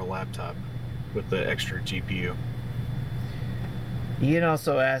station for a laptop with the extra GPU. Ian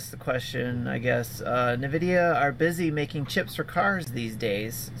also asked the question, I guess, NVIDIA are busy making chips for cars these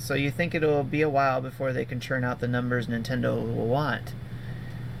days, so you think it'll be a while before they can churn out the numbers Nintendo will want?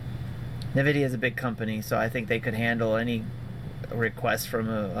 NVIDIA is a big company, so I think they could handle any request from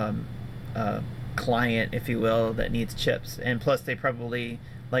a client, if you will, that needs chips. And plus, they probably,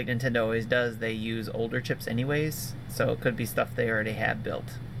 like Nintendo always does, they use older chips anyways, so it could be stuff they already have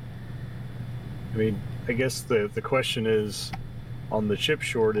built. I mean, I guess the question is, on the chip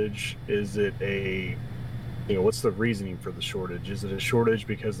shortage, is it what's the reasoning for the shortage? Is it a shortage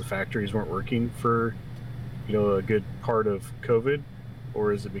because the factories weren't working for, a good part of COVID?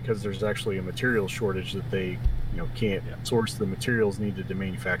 Or is it because there's actually a material shortage that they, can't source the materials needed to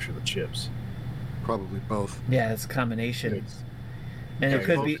manufacture the chips? Probably both. Yeah, it's a combination. And it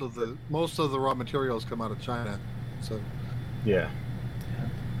could be... Most of the raw materials come out of China, so... Yeah.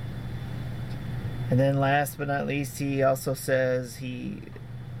 And then last but not least, he also says new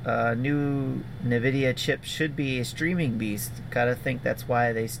NVIDIA chip should be a streaming beast. Gotta think that's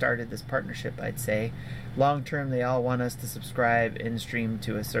why they started this partnership, I'd say. Long term, they all want us to subscribe and stream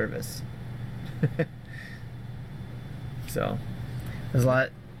to a service. So, there's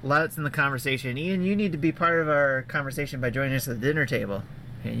lots in the conversation. Ian, you need to be part of our conversation by joining us at the dinner table.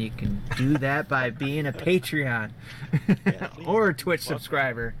 And you can do that by being a Patreon or a Twitch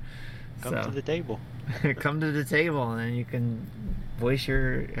subscriber. Come to the table. Come to the table, and you can voice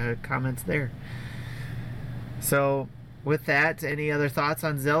your comments there. So, with that, any other thoughts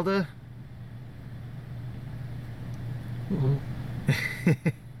on Zelda?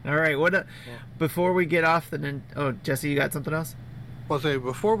 All right. Before we get off Jesse, you got something else? Well, say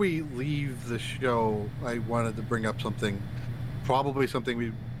before we leave the show, I wanted to bring up something, probably something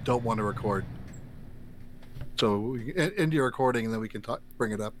we don't want to record. So end your recording, and then we can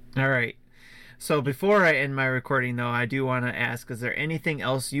bring it up. All right. So before I end my recording, though, I do want to ask, is there anything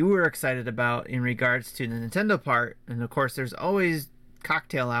else you were excited about in regards to the Nintendo part? And, of course, there's always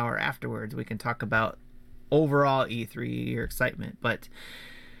cocktail hour afterwards. We can talk about overall E3, your excitement. But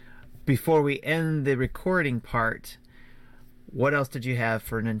before we end the recording part, what else did you have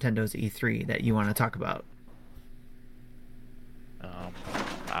for Nintendo's E3 that you want to talk about?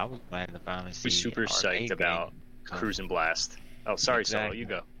 I was glad to finally see. We're super psyched about Cruis'n Blast. Oh, sorry, Solo, you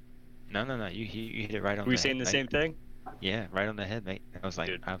go. No, you hit it right on. Were you saying the same thing? Yeah, right on the head, mate. I was like,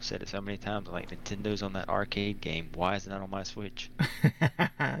 dude. I've said it so many times. Like, Nintendo's on that arcade game. Why is it not on my Switch?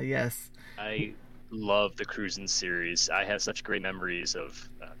 Yes. I love the Cruis'n series. I have such great memories of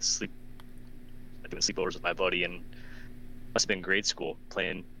doing sleepovers with my buddy, and must have been grade school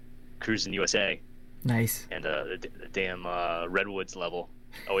playing Cruis'n USA. Nice. And the damn Redwoods level,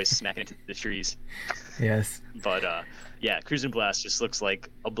 always smacking into the trees. Yes. But yeah, Cruis'n Blast just looks like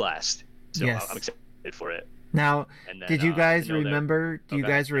a blast. So yes. I'm excited for it. Now, did you guys remember? Do you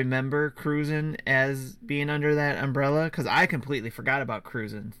guys remember Cruis'n as being under that umbrella? Because I completely forgot about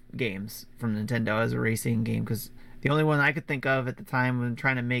Cruis'n games from Nintendo as a racing game. Because the only one I could think of at the time when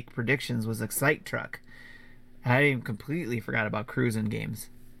trying to make predictions was Excite Truck. I even completely forgot about Cruis'n games.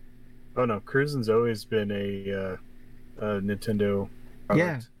 Oh no, Cruis'n's always been a Nintendo product.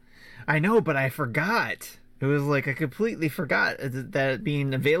 Yeah, I know, but I forgot. It was like I completely forgot that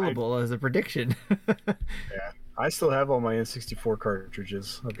being available as a prediction. Yeah, I still have all my N64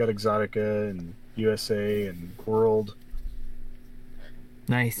 cartridges. I've got Exotica and USA and World.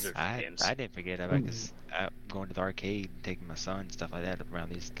 Nice. I didn't forget about it because I'm going to the arcade and taking my son and stuff like that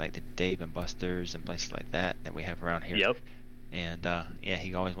around these, like the Dave and Buster's and places like that we have around here. Yep. And yeah,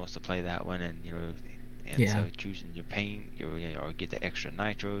 he always wants to play that one, and so choosing your paint, or get the extra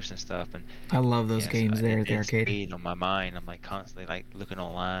nitros and stuff. And I love those games there at the arcade. It's on my mind. I'm like constantly like looking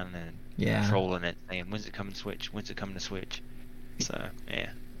online and controlling it, saying when's it coming to Switch? When's it coming to Switch? So yeah,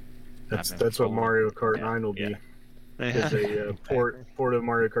 that's what Mario Kart 9 will be. It's a port of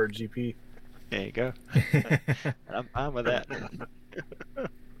Mario Kart GP. There you go. I'm fine with that.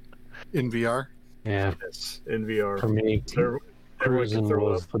 In VR. Yeah. Yes, in VR. For me. Everyone can Cruising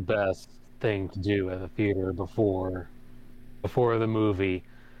throw was up. the best thing to do at the theater before the movie.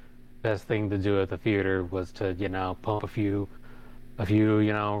 Best thing to do at the theater was to, pump a few,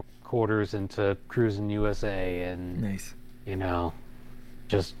 quarters into Cruising USA and, Nice.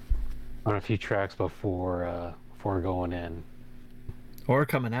 just on a few tracks before going in. Or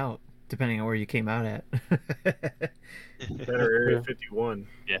coming out, depending on where you came out at. Better Area 51.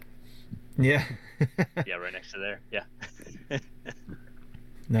 Yeah. Yeah, right next to there. Yeah.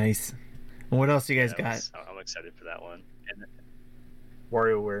 Nice. And what else you guys Yeah, got? I'm excited for that one. And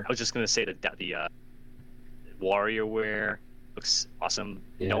WarioWare. I was just gonna say that the WarioWare looks awesome.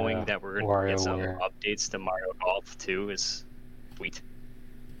 Yeah, Knowing that we're gonna get some WarioWare. updates to Mario Golf 2 is sweet.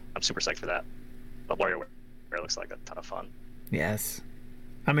 I'm super psyched for that. But WarioWare looks like a ton of fun. Yes.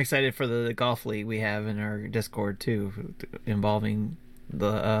 I'm excited for the golf league we have in our Discord too, involving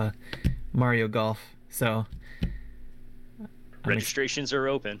the Mario Golf. So Registrations are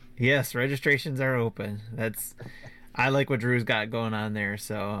open. yes, registrations are open. I like what Drew's got going on there.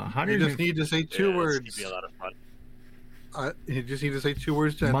 So You 100 just need to say two Yeah, words. It's gonna be a lot of fun. You just need to say 2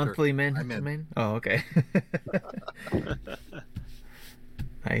 words to enter. monthly I'm in. min. Oh, okay.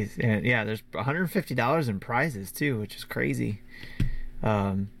 Nice. And yeah, there's $150 in prizes too, which is crazy.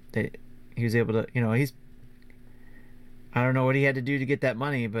 He was able to, I don't know what he had to do to get that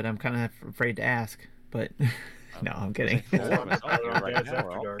money, but I'm kind of afraid to ask. But no, I'm kidding. Right now, After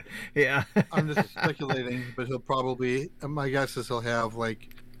dark. Yeah. I'm just speculating, but he'll probably. My guess is he'll have like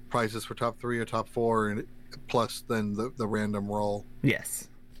prizes for top 3 or top 4, and plus then the random roll. Yes.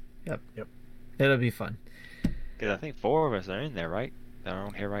 Yep. Yep. It'll be fun. Because I think 4 of us are in there, right? That are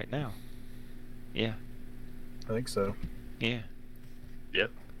on here right now. Yeah. I think so. Yeah.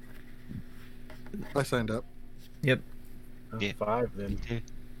 Yep. I signed up. Yep. Yeah. 5 then.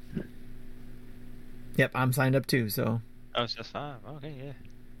 Yep. I'm signed up too. So Oh, so 5. Okay,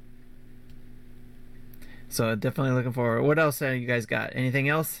 yeah. definitely looking forward. What else you guys got? Anything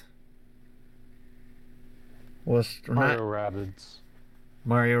else? Well, we're not Mario Rabbids.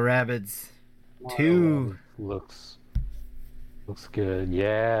 Mario Rabbids. Mario 2. Rabbids looks good.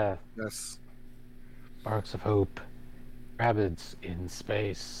 Yeah. Yes. Sparks of Hope. Rabbids in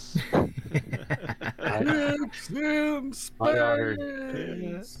space. It's in My daughter-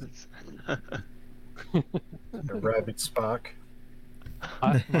 space. The Rabbit Spock.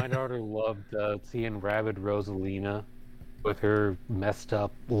 My daughter loved seeing Rabid Rosalina with her messed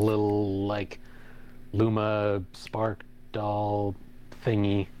up little Luma Spark doll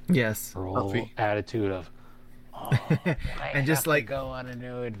thingy. Yes. Her whole Puffy. attitude of And just like go on a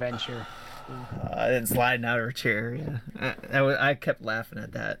new adventure. and sliding out of her chair. Yeah. I kept laughing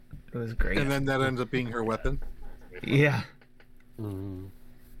at that. It was great. And then that ends up being her weapon. Yeah. Mm.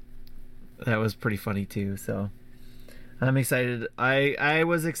 That was pretty funny too. So I'm excited. I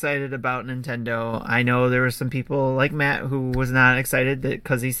was excited about Nintendo. I know there were some people like Matt who was not excited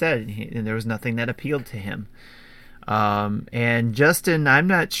because he said there was nothing that appealed to him. And Justin, I'm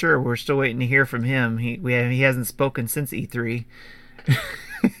not sure. We're still waiting to hear from him. He hasn't spoken since E3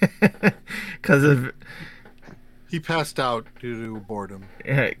 because of. He passed out due to boredom.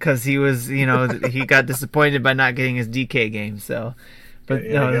 Because he was, he got disappointed by not getting his DK game. So, but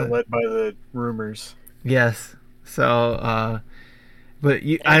Yeah, I got led by the rumors. yes. So, but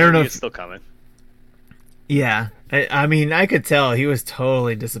I don't know. It's still coming. Yeah, I mean, I could tell he was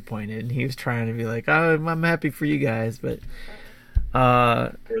totally disappointed. He was trying to be like, "Oh, I'm happy for you guys," but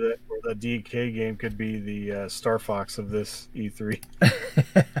Or the DK game could be the Star Fox of this E3.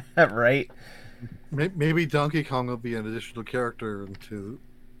 right? Maybe Donkey Kong will be an additional character into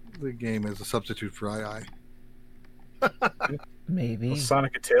the game as a substitute for II. Maybe. Well,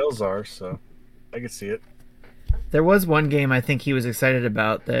 Sonic and Tails are, so I could see it. There was one game I think he was excited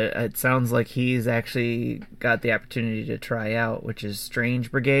about that it sounds like he's actually got the opportunity to try out, which is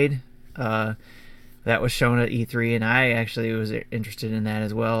Strange Brigade. That was shown at E3, and I actually was interested in that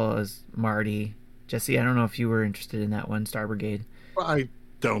as well as Marty. Jesse, I don't know if you were interested in that one, Star Brigade. I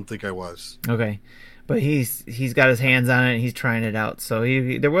don't think I was. Okay, but he's got his hands on it and he's trying it out. So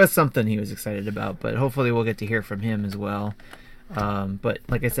there was something he was excited about, but hopefully we'll get to hear from him as well. But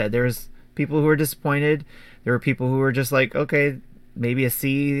like I said, there's people who were disappointed. There were people who were just like, okay, maybe a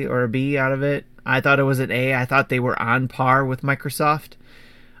C or a B out of it. I thought it was an A. I thought they were on par with Microsoft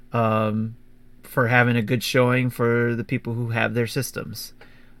for having a good showing for the people who have their systems.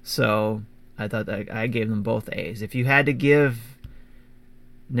 So I thought that I gave them both A's. If you had to give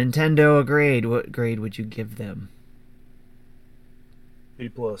Nintendo a grade, what grade would you give them? B+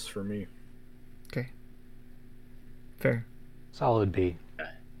 for me. Okay. Fair. Solid B.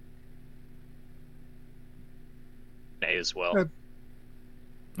 A as well. Yeah.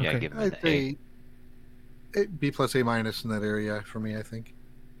 Yeah, Okay. give him I'd an A. say B plus A minus in that area for me. I think.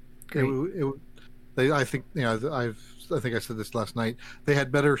 Great. I think I think I said this last night. They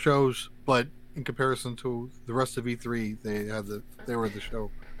had better shows, but in comparison to the rest of E3, they were the show.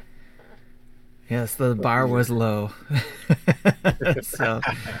 Yes, the bar was low. So,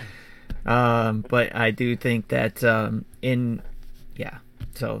 but I do think that so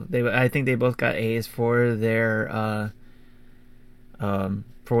I think they both got A's for their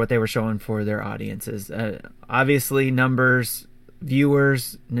for what they were showing for their audiences. Obviously, numbers,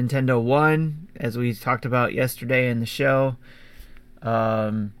 viewers, Nintendo won, as we talked about yesterday in the show.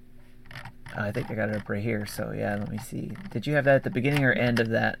 I think I got it up right here. So yeah, let me see. Did you have that at the beginning or end of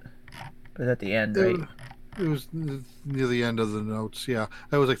that? It was at the end, right? It was near the end of the notes. Yeah,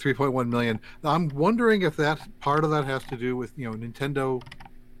 that was like 3.1 million. I'm wondering if that part of that has to do with Nintendo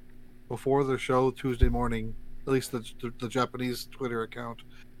before the show Tuesday morning. At least the Japanese Twitter account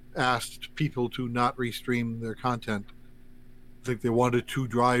asked people to not restream their content. I think they wanted to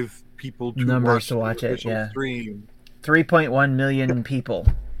drive people to Numbers to watch the it. official Yeah, stream. 3.1 million people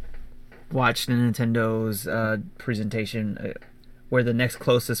watched Nintendo's presentation, where the next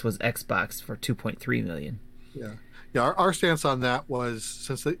closest was Xbox for 2.3 million. Yeah. Our stance on that was,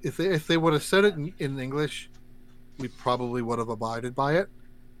 since if they would have said it in English, we probably would have abided by it.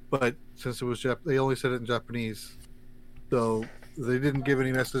 But since it was they only said it in Japanese, so they didn't give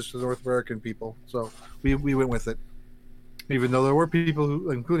any message to North American people. So we went with it, even though there were people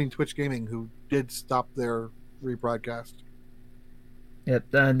who, including Twitch Gaming, who did stop their rebroadcast. Yep.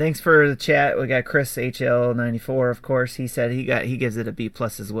 Thanks for the chat. We got Chris HL94. Of course, he said he gives it a B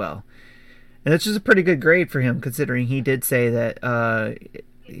plus as well, and it's just a pretty good grade for him, considering he did say that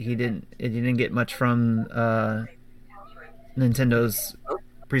he didn't get much from Nintendo's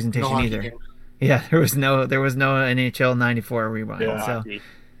presentation either. Games. Yeah, there was no NHL 94 rewind. Yeah. So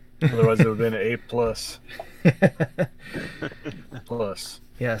Otherwise, it would have been an A plus. Plus.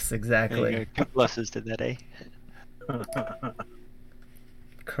 yes, exactly. Two pluses to that A.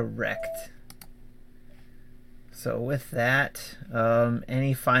 Correct. So with that,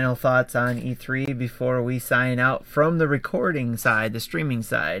 any final thoughts on E3 before we sign out from the recording side, the streaming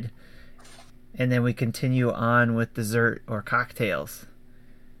side, and then we continue on with dessert or cocktails?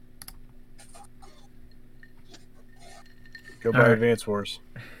 Go buy All right. Advance Wars.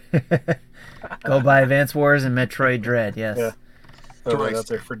 Go buy Advance Wars and Metroid Dread. Yes. Yeah. Throw that Christ. out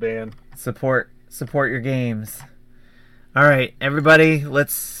there for Dan. Support your games. All right, everybody,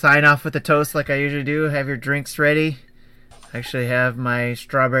 let's sign off with a toast like I usually do. Have your drinks ready. I actually have my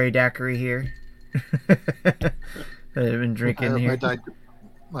strawberry daiquiri here that I've been drinking here.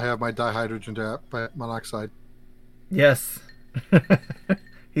 I have my dihydrogen monoxide. Yes.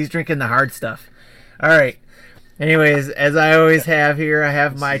 He's drinking the hard stuff. All right. Anyways, as I always have here, I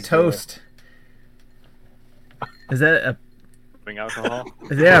have my toast. Is that a Rubbing alcohol.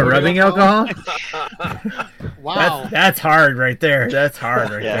 Is that rubbing alcohol? Wow. That's hard right there. That's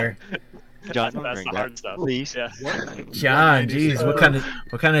hard right Yeah. there. John, don't That's drink the that, hard stuff. please. Yeah. John, geez, what kind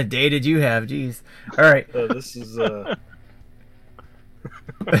of day did you have? Geez. All right. This is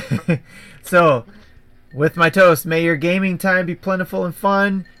So, with my toast, may your gaming time be plentiful and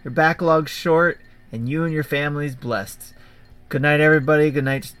fun, your backlog short, and you and your families blessed. Good night, everybody. Good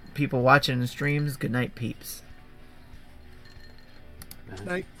night, people watching the streams. Good night, peeps.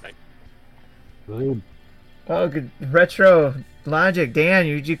 Night. Good. Oh, good retro logic, Dan.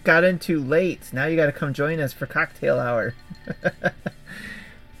 You got in too late. Now you got to come join us for cocktail hour.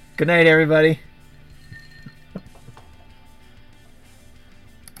 Good night, everybody.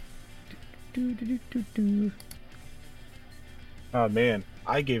 oh man,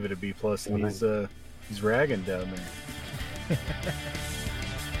 I gave it a B plus, and he's ragging down there.